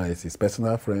traditional ruler is his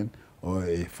personal friend or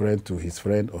a friend to his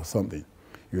friend or something,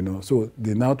 you know. So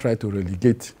they now try to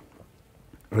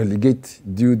relegate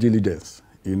due diligence,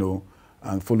 you know,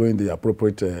 and following the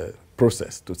appropriate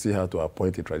process to see how to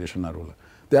appoint a traditional ruler.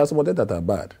 There are some of them that are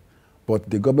bad, but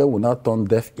the government will now turn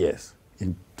deaf ears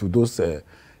into those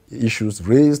issues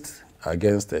raised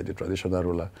against the traditional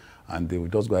ruler, and they will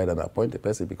just go ahead and appoint the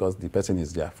person because the person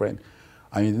is their friend.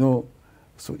 And you know,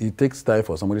 so it takes time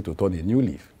for somebody to turn a new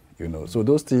leaf, you know. So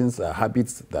those things are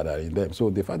habits that are in them. So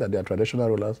the fact that they are traditional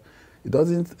rulers, it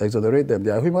doesn't exonerate them.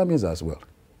 They are human beings as well.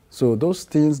 So those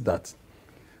things that,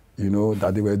 you know,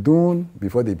 that they were doing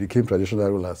before they became traditional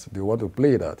rulers, they want to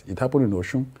play that. It happened in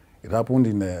Oshun. It happened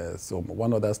in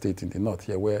one other state in the north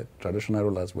here where traditional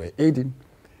rulers were aiding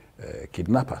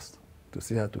kidnappers to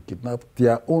see how to kidnap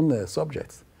their own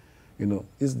subjects. You know,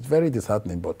 it's very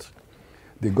disheartening, but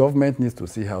the government needs to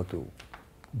see how to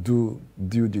do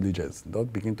due diligence,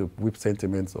 not begin to whip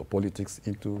sentiments or politics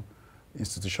into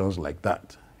institutions like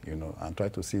that, you know, and try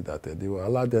to see that they will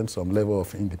allow them some level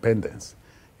of independence,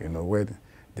 you know, where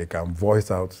they can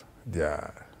voice out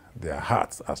their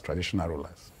hearts as traditional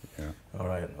rulers. Yeah. All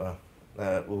right. Well,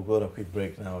 we'll go to a quick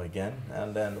break now again,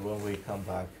 and then when we come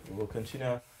back, we'll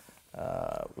continue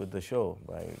with the show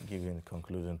by giving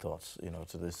concluding thoughts, you know,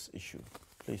 to this issue.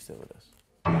 Please stay with us.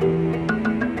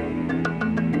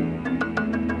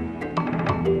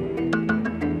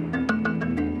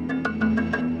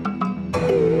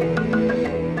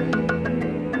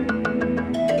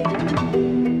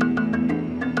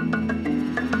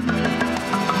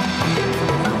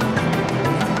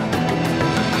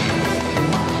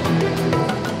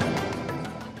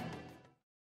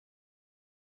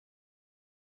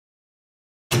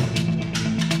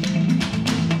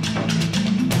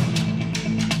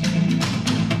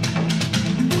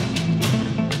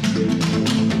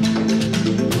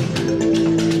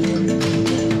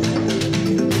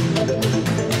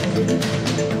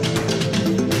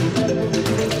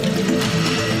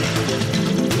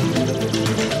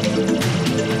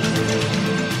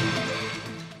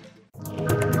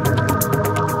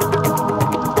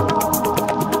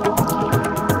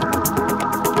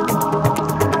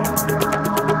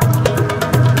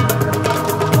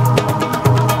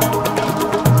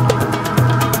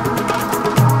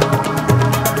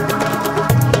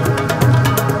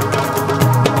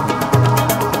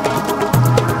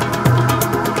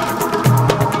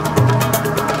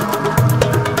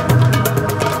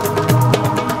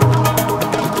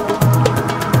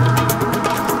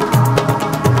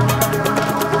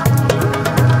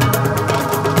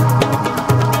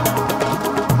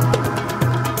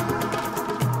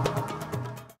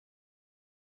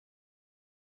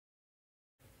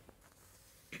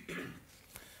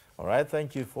 All right,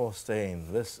 thank you for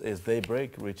staying. This is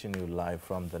Daybreak, reaching you live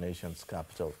from the nation's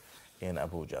capital in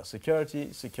Abuja.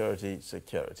 Security, security,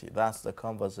 security. That's the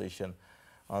conversation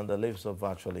on the lips of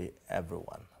virtually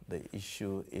everyone. The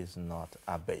issue is not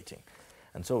abating.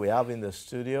 And so we have in the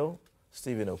studio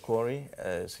Stephen Okori,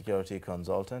 a security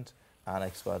consultant and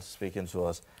expert, speaking to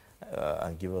us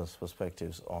and give us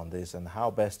perspectives on this and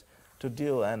how best to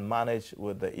deal and manage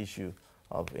with the issue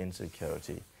of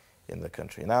insecurity in the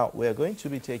country. Now, we are going to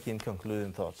be taking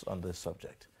concluding thoughts on this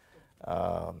subject.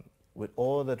 With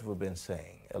all that we've been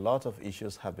saying, a lot of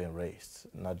issues have been raised,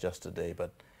 not just today,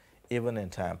 but even in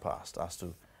time past, as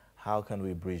to how can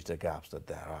we bridge the gaps that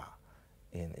there are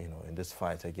in this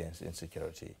fight against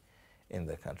insecurity in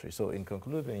the country. So in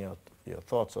concluding your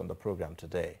thoughts on the program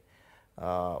today,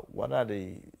 what are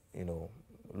the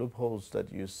loopholes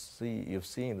that you've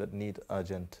seen that need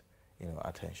urgent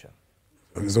attention?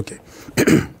 It's okay.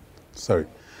 Sorry.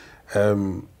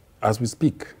 As we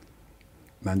speak,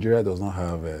 Nigeria does not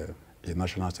have a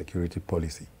national security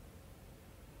policy.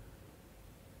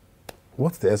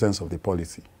 What's the essence of the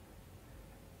policy?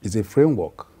 It's a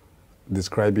framework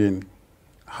describing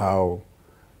how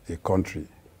a country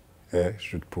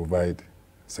should provide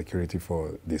security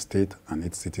for the state and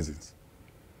its citizens.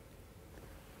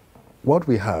 What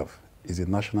we have is a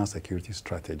national security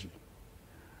strategy.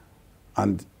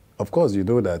 And of course, you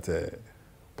know that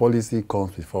policy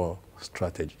comes before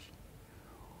strategy.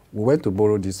 We went to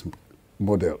borrow this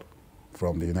model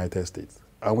from the United States,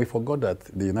 and we forgot that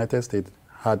the United States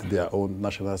had their own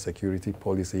national security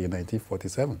policy in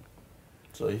 1947.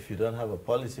 So if you don't have a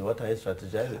policy, what are you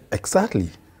strategizing? Exactly.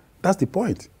 That's the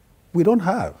point. We don't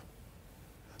have.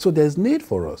 So there's need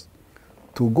for us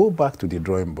to go back to the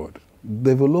drawing board,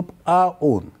 develop our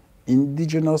own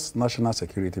indigenous national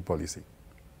security policy.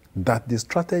 That the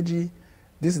strategy,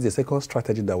 this is the second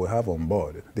strategy that we have on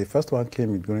board. The first one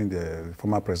came during the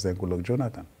former President Goodluck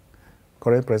Jonathan.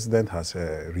 Current president has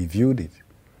reviewed it.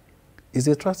 It's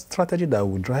a strategy that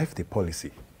will drive the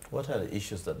policy. What are the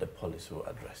issues that the policy will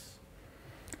address?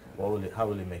 How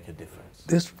will it make a difference?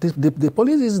 The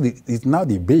policy is now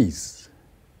the base,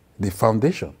 the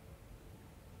foundation,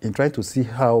 in trying to see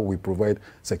how we provide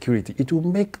security. It will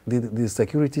make the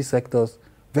security sectors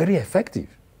very effective.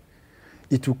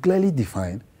 It will clearly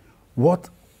define what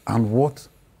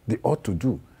they ought to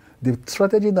do. The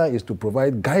strategy now is to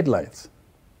provide guidelines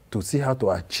to see how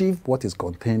to achieve what is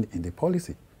contained in the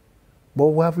policy. But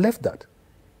we have left that.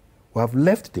 We have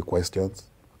left the questions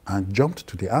and jumped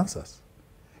to the answers.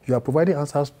 You are providing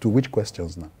answers to which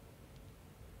questions now?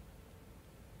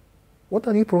 What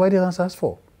are you providing answers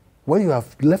for? When you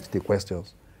have left the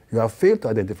questions, you have failed to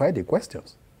identify the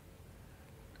questions.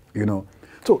 You know,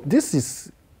 so this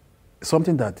is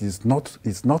something that is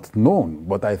not known,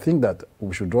 but I think that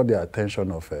we should draw the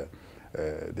attention of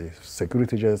the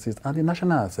security agencies and the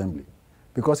National Assembly,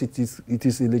 because it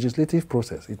is a legislative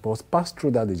process. It must pass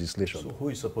through that legislation. So who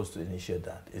is supposed to initiate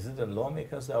that? Is it the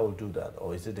lawmakers that will do that,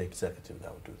 or is it the executive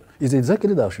that will do that? It's the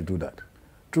executive that should do that,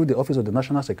 through the Office of the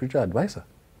National Security Advisor.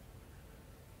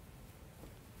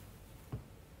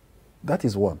 That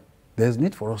is one. There's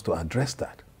need for us to address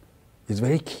that. It's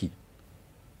very key.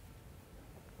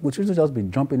 We shouldn't just be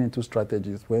jumping into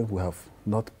strategies when we have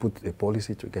not put a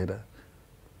policy together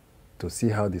to see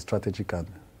how the strategy can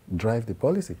drive the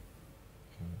policy.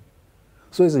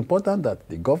 So it's important that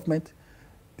the government,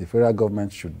 the federal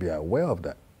government, should be aware of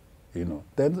that. You know,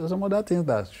 then there's some other things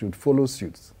that should follow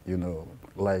suit. You know,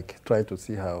 like trying to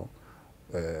see how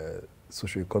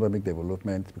socio-economic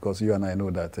development, because you and I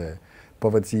know that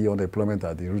poverty, unemployment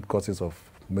are the root causes of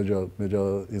major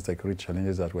insecurity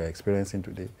challenges that we're experiencing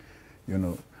today. You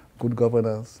know, good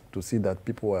governance to see that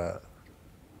people are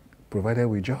provided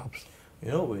with jobs.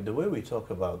 You know, the way we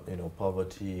talk about, you know,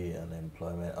 poverty and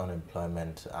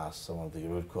unemployment as some of the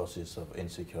root causes of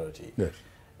insecurity. Yes.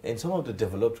 In some of the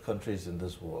developed countries in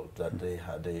this world, that they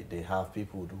have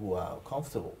people who are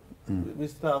comfortable. We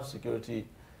still have security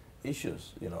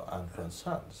issues, you know, and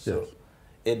concerns. So,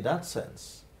 in that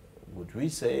sense, would we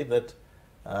say that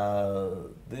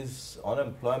this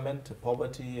unemployment,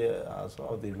 poverty are some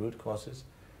of the root causes,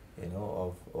 you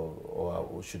know,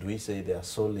 or should we say they are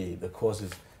solely the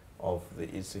causes of the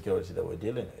insecurity that we're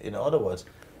dealing with? In other words,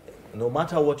 no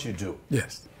matter what you do,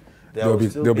 yes, there will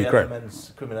still be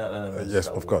elements, criminal elements. Yes,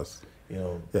 that of will, course. You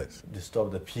know, yes,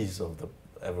 disturb the peace of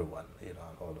everyone, you know,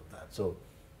 and all of that. So,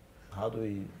 how do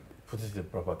we put it in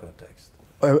proper context?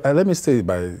 Let me say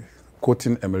by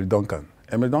quoting Emily Duncan.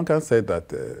 Emily Duncan said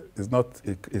that it's not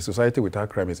a society without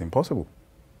crime is impossible.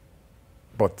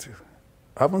 But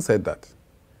having said that,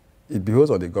 it behoves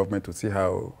on the government to see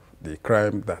how the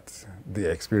crime that they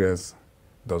experience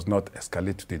does not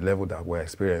escalate to the level that we're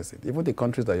experiencing. Even the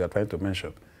countries that you're trying to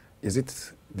mention, is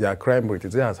it their crime rate,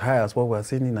 is it as high as what we're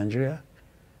seeing in Nigeria?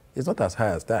 It's not as high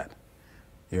as that,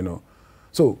 you know.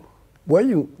 So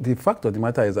the fact of the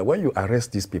matter is that when you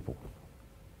arrest these people,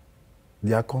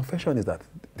 their confession is that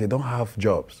they don't have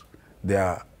jobs, they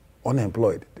are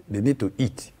unemployed, they need to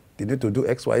eat, they need to do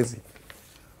X, Y, Z.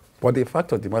 But the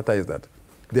fact of the matter is that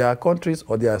there are countries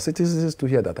or there are citizens to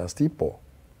here that are still poor.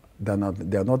 They are not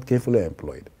gainfully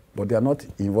employed, but they are not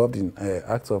involved in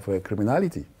acts of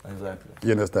criminality. Exactly.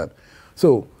 You understand?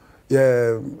 So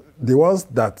the ones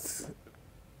that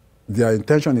their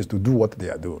intention is to do what they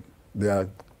are doing, they are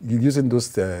using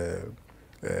those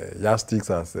yardsticks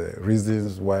as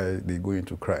reasons why they go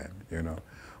into crime, you know.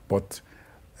 But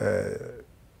the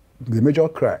major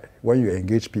cry, when you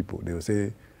engage people, they will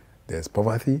say there's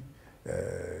poverty,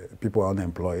 people are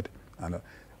unemployed, and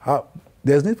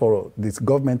there's need for this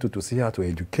government to see how to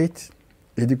educate.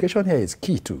 Education here is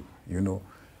key too, you know.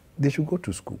 They should go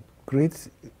to school, create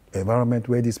environment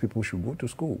where these people should go to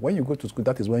school. When you go to school,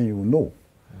 that is when you know,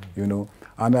 you know.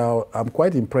 And I'm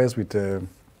quite impressed with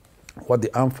what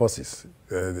the armed forces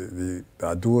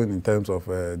are doing in terms of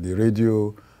the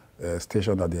radio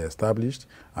station that they established,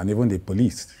 and even the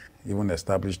police even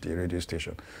established a radio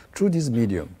station. Through this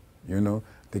medium, you know,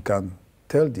 they can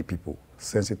tell the people,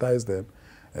 sensitize them,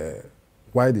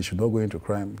 why they should not go into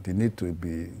crime. They need to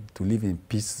live in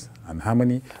peace and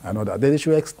harmony and all that. Then they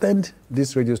should extend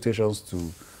these radio stations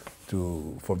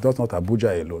for just not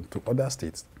Abuja alone, to other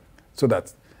states, so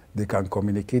that they can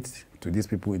communicate to these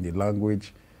people in the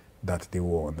language that they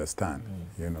will understand,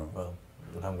 you know. Well,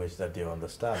 language that they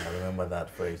understand. I remember that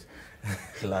phrase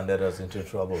landed us into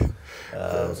trouble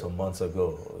some months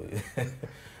ago.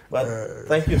 But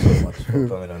thank you so much for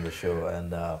coming on the show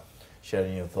and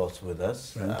sharing your thoughts with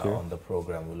us on the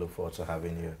program. We look forward to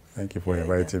having you. Thank you for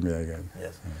inviting me again.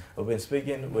 Yes. We've been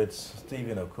speaking with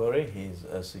Stephen Okori. He's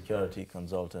a security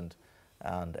consultant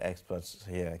and experts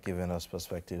here giving us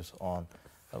perspectives on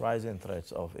the rising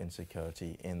threats of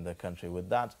insecurity in the country. With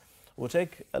that, we'll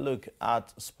take a look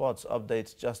at sports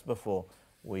updates just before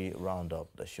we round up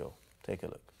the show. Take a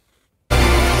look.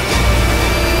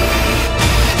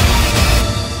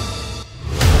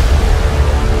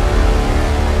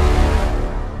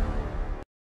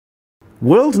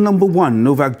 World number one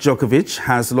Novak Djokovic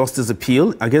has lost his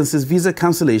appeal against his visa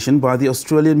cancellation by the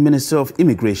Australian Minister of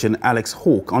Immigration Alex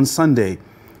Hawke on Sunday,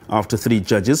 after 3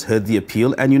 judges heard the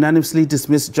appeal and unanimously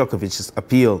dismissed Djokovic's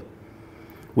appeal.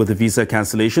 With the visa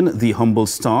cancellation, the humble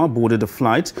star boarded a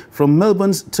flight from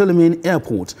Melbourne's Tullamarine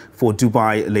Airport for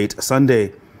Dubai late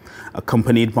Sunday,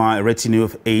 accompanied by a retinue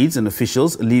of aides and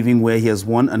officials, leaving where he has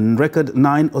won a record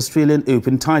 9 Australian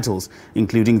Open titles,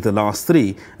 including the last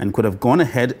 3, and could have gone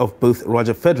ahead of both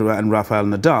Roger Federer and Rafael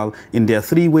Nadal in their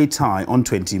 3-way tie on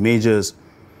 20 majors.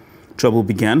 Trouble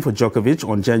began for Djokovic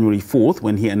on January 4th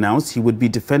when he announced he would be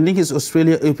defending his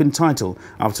Australia Open title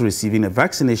after receiving a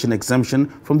vaccination exemption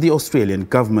from the Australian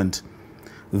government.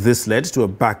 This led to a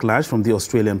backlash from the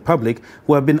Australian public,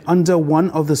 who have been under one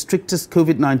of the strictest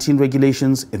COVID-19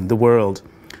 regulations in the world.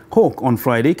 Hawke on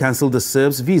Friday cancelled the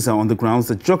Serb's visa on the grounds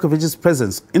that Djokovic's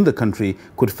presence in the country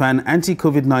could fan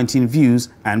anti-COVID-19 views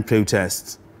and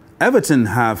protests. Everton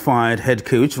have fired head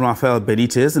coach Rafael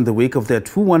Benitez in the wake of their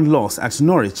 2-1 loss at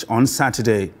Norwich on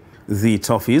Saturday. The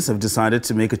Toffees have decided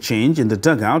to make a change in the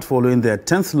dugout following their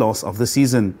 10th loss of the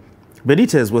season.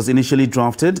 Benitez was initially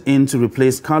drafted in to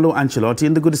replace Carlo Ancelotti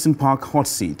in the Goodison Park hot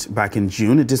seat back in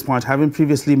June, despite having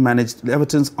previously managed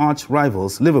Everton's arch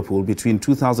rivals Liverpool between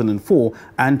 2004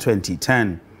 and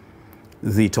 2010.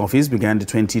 The Toffees began the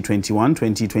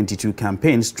 2021-2022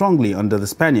 campaign strongly under the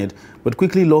Spaniard, but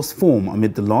quickly lost form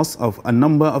amid the loss of a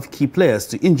number of key players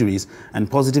to injuries and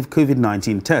positive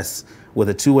COVID-19 tests, with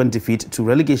a 2-1 defeat to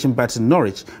relegation battle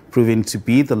Norwich proving to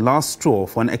be the last straw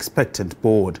for an expectant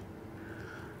board.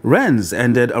 Rennes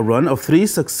ended a run of 3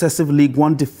 successive League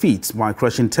One defeats by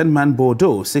crushing 10-man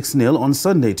Bordeaux 6-0 on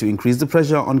Sunday to increase the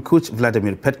pressure on coach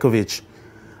Vladimir Petkovic.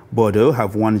 Bordeaux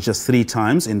have won just 3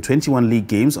 times in 21 league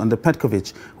games under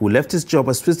Petkovic, who left his job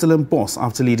as Switzerland boss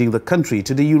after leading the country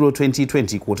to the Euro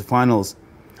 2020 quarterfinals.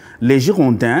 Les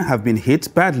Girondins have been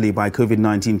hit badly by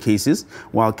COVID-19 cases,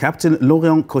 while captain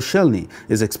Laurent Koscielny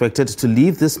is expected to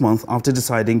leave this month after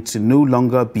deciding to no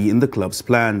longer be in the club's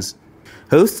plans.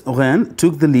 Hosts Rennes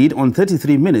took the lead on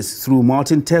 33 minutes through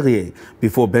Martin Terrier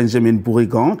before Benjamin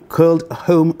Bourigon curled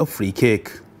home a free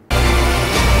kick.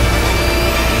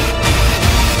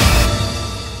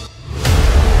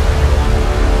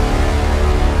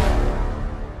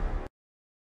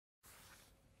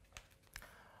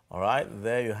 All right,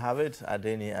 there you have it.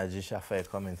 Adeni Ajishafe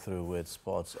coming through with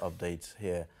sports updates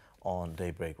here on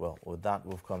Daybreak. Well, with that,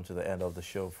 we've come to the end of the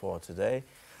show for today.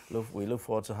 We look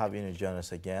forward to having you join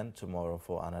us again tomorrow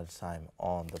for another time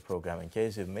on the program. In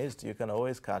case you've missed, you can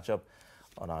always catch up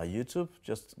on our YouTube.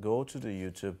 Just go to the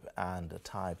YouTube and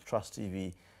type Trust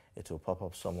TV. It will pop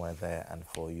up somewhere there and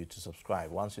for you to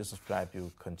subscribe. Once you subscribe,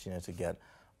 you continue to get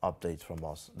updates from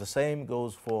us. The same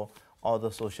goes for other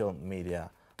social media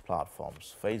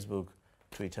platforms, Facebook,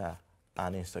 Twitter,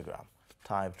 and Instagram.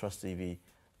 Type Trust TV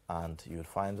and you'll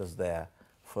find us there.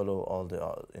 Follow all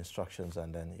the instructions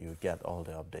and then you get all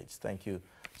the updates. Thank you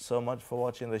so much for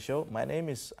watching the show. My name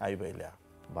is Ayuba Ilia.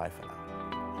 Bye for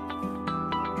now.